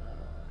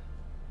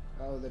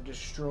 The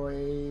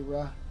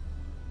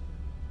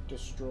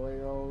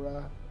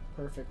Destoroyah,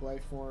 Perfect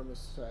Lifeform is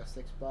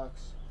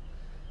 $6.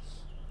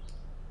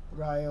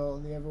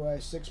 Rielle, the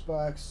Everwise, $6.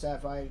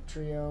 Savai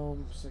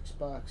Triome,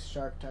 $6.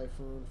 Shark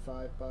Typhoon,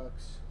 $5.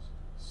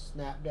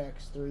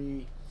 Snapdax,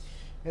 $3.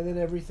 And then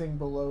everything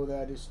below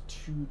that is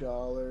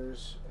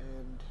 $2,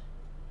 and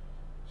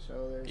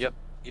so there's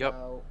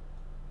about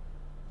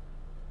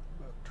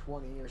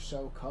 20 or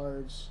so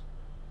cards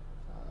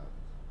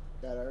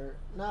that are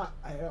not.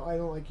 I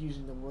don't like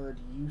using the word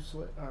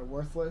useless or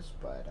worthless,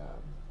 but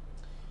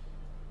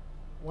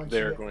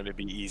they're going to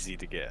be easy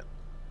to get.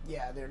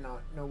 Yeah, they're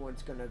not. No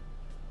one's gonna.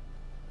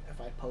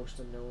 If I post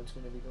them, no one's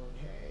gonna be going,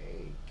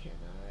 "Hey, can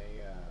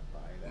I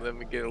buy that?" Let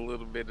me get a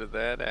little bit of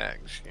that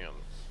action.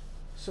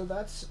 So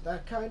that's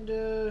kind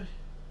of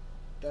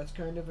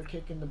a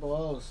kick in the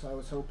balls. I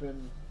was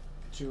hoping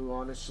to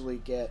honestly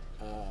get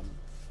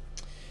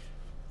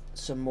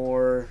some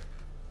more,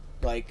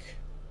 like,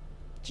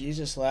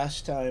 Jesus.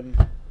 Last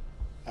time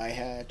I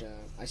had,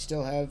 I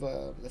still have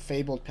the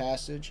Fabled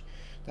Passage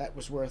that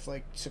was worth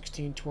like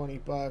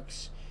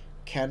 $16-20.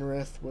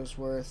 Kenrith was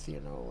worth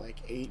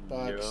like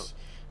 $8.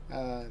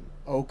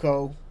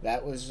 Oko,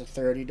 that was a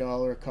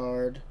 $30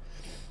 card.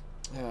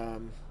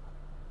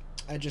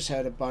 I just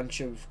had a bunch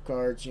of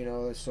cards, you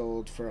know, that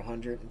sold for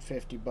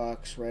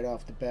 $150 right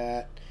off the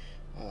bat.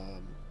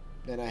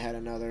 Then I had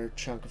another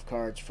chunk of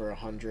cards for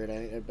 100,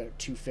 about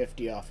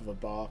 250 off of a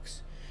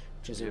box,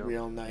 which is a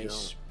real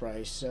nice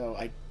price. So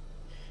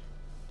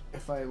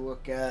if I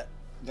look at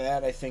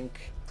that, I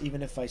think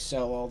even if I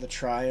sell all the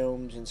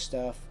Triomes and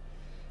stuff,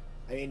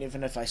 I mean,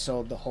 even if I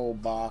sold the whole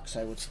box,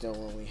 I would still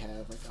only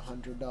have like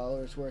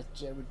 $100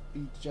 worth. It would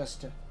be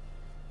just to,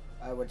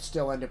 I would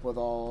still end up with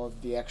all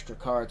of the extra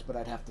cards, but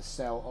I'd have to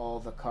sell all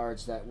the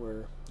cards that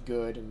were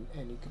good in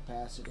any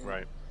capacity.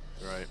 Right.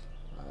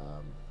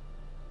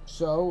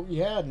 So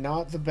yeah,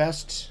 not the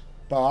best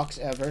box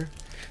ever,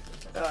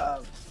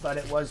 but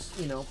it was,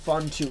 you know,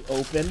 fun to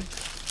open.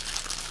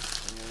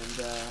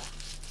 And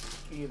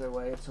either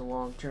way, it's a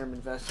long-term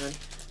investment.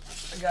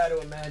 I got to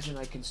imagine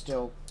I can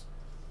still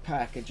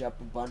package up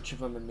a bunch of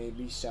them and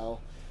maybe sell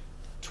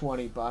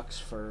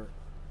 $20 for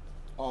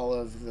all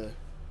of the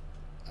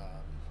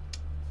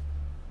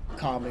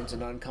commons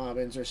and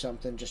uncommons or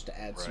something, just to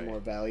add some more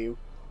value.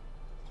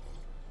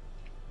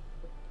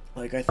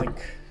 Like, I think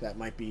that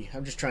might be...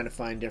 I'm just trying to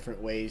find different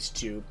ways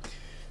to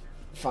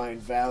find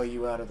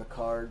value out of the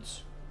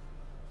cards.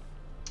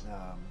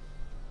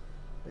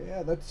 But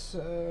yeah, that's...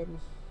 I'm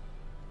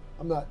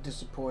not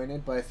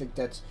disappointed, but I think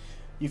that's...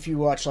 If you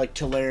watch, like,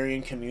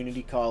 Tolarian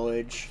Community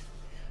College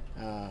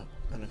and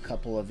a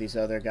couple of these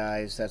other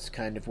guys, that's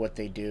kind of what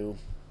they do.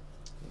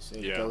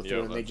 They go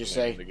through and they just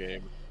say... The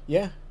game.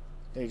 Yeah.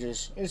 They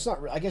just... It's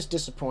not... I guess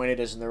disappointed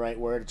isn't the right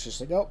word. It's just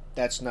like, oh,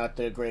 that's not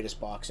the greatest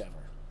box ever.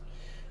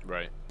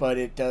 Right. But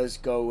it does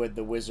go with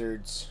the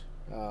Wizards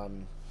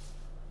kind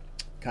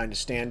of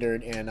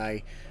standard, and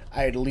I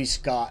at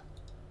least got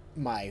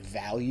my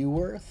value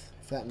worth,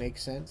 if that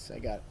makes sense. I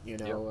got, you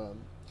know,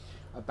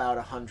 about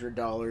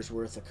 $100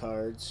 worth of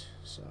cards.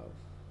 So,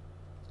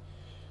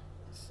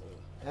 let's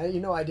see. You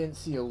know, I didn't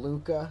see a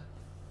Luca.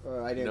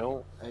 Or I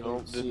didn't.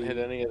 Didn't hit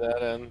any of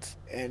that end.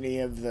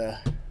 Any of the.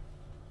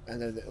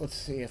 Let's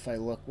see if I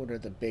look. What are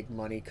the big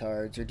money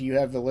cards? Or do you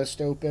have the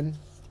list open?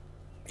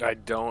 I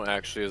don't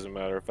actually, as a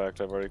matter of fact.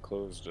 I've already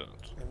closed it.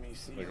 Let me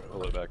see. I can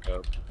pull it back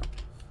up.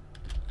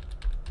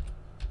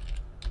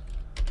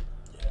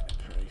 Yeah,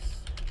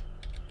 price.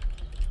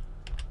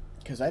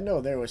 Because I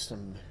know there was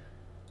some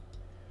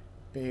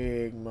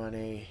big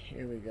money.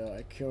 Here we go.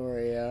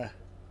 Ikoria.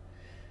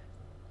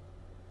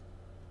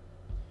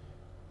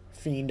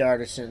 Fiend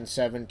Artisan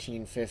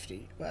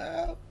 1750.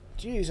 Well,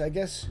 geez, I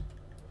guess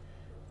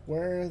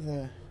where are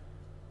the...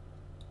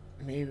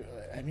 Maybe,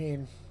 I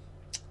mean...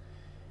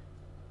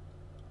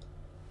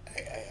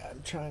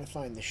 I'm trying to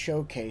find the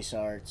showcase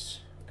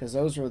arts, because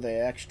those were the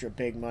extra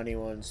big money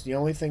ones. The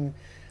only thing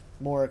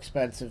more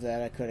expensive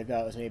that I could have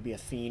got was maybe a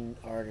Fiend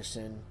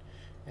Artisan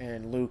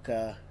and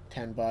Luca,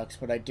 $10,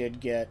 but I did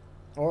get...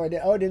 I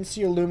didn't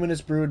see a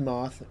Luminous Brood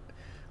Moth.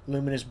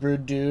 Luminous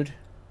Brood Dude.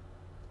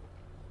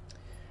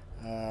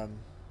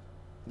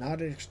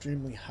 Not an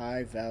extremely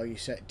high value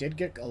set. Did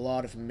get a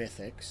lot of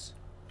mythics.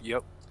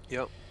 Yep.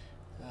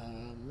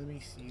 Let me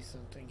see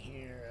something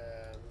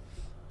here.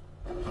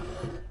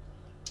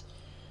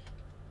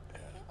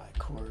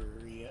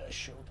 Ikoria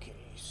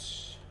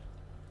showcase.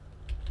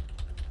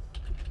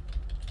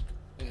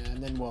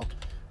 And then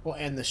we'll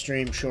end the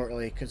stream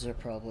shortly, because they're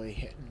probably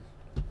hitting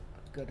a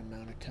good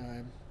amount of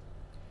time.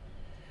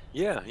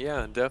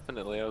 Yeah,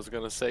 definitely. I was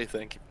going to say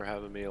thank you for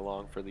having me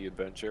along for the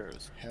adventure. It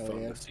was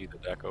fun to see the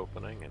deck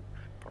opening and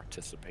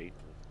participate.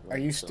 Are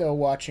you still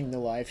watching the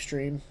live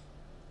stream?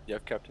 Yeah,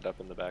 I've kept it up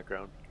in the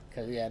background.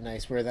 Yeah,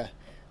 nice.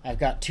 I've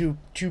got two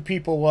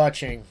people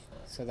watching,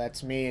 so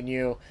that's me and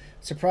you.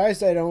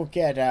 Surprised I don't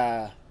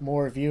get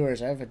more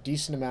viewers. I have a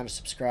decent amount of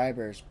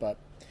subscribers, but...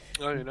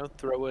 Oh, you know,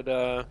 throw it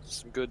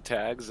some good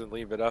tags and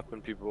leave it up,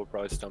 and people will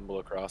probably stumble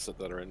across it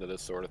that are into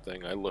this sort of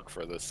thing. I look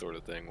for this sort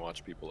of thing,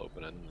 watch people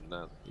open it, and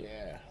that.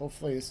 Yeah,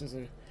 hopefully this is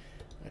a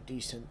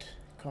decent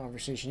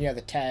conversation. Yeah,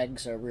 the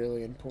tags are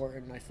really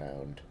important, I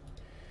found.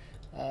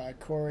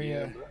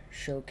 Ikoria,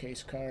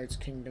 showcase cards,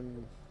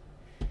 Kingdom.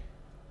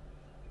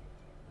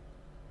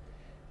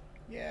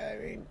 Yeah,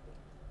 I mean,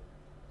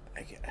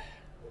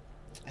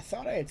 I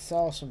thought I had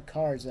saw some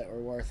cards that were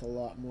worth a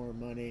lot more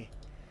money.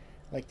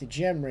 Like the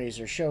Gem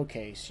Razor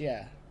showcase,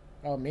 yeah.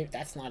 Oh, maybe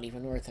that's not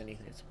even worth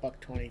anything. It's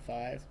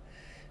 $1.25.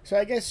 So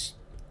I guess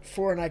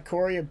for an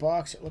Ikoria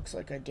box, it looks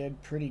like I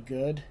did pretty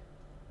good.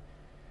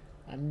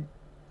 I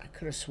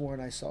could have sworn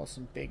I saw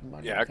some big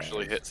money. Yeah,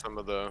 actually hit some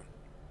of the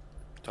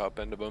top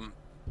end of them.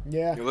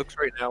 Yeah. It looks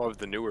right now of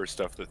the newer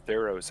stuff that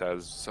Theros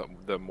has some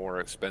the more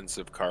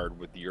expensive card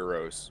with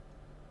Euros.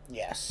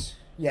 Yes.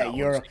 Yeah, that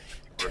Euro.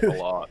 Worth a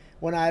lot.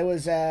 When I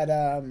was at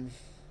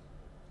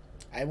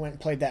I went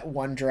and played that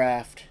one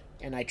draft,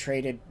 and I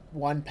traded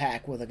one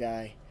pack with a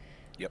guy.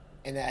 Yep.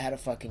 And that had a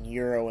fucking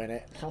Euro in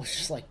it. I was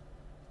just like,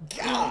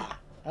 Gah!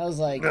 I was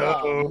like,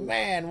 oh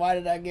man, why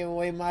did I give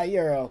away my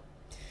Euro?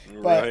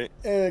 But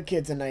the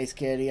kid's a nice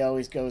kid. He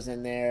always goes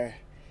in there.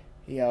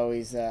 He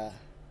always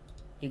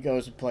he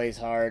goes and plays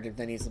hard, and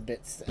then he's a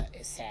bit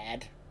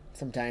sad.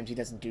 Sometimes he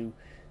doesn't do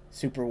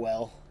super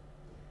well.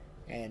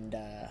 And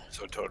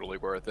so totally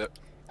worth it.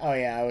 Oh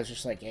yeah, I was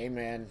just like, hey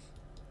man,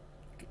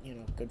 you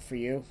know, good for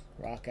you.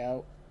 Rock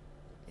out.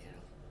 You know,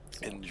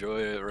 so. Enjoy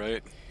it,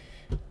 right?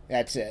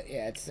 That's it.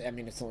 Yeah, I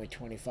mean, it's only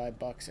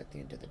 $25 at the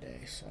end of the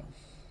day, so.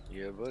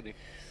 Yeah, buddy.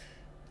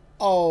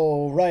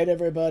 All right,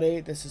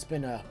 everybody. This has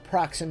been a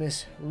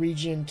Proximus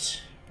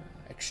Regent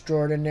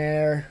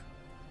Extraordinaire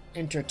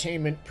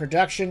Entertainment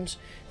Productions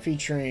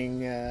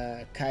featuring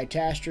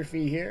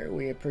Kaitastrophe here.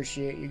 We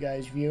appreciate you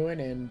guys viewing,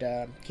 and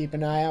keep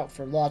an eye out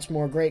for lots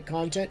more great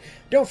content.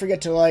 Don't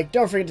forget to like,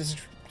 don't forget to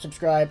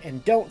subscribe,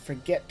 and don't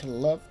forget to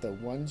love the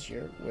ones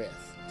you're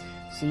with.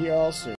 See you all soon.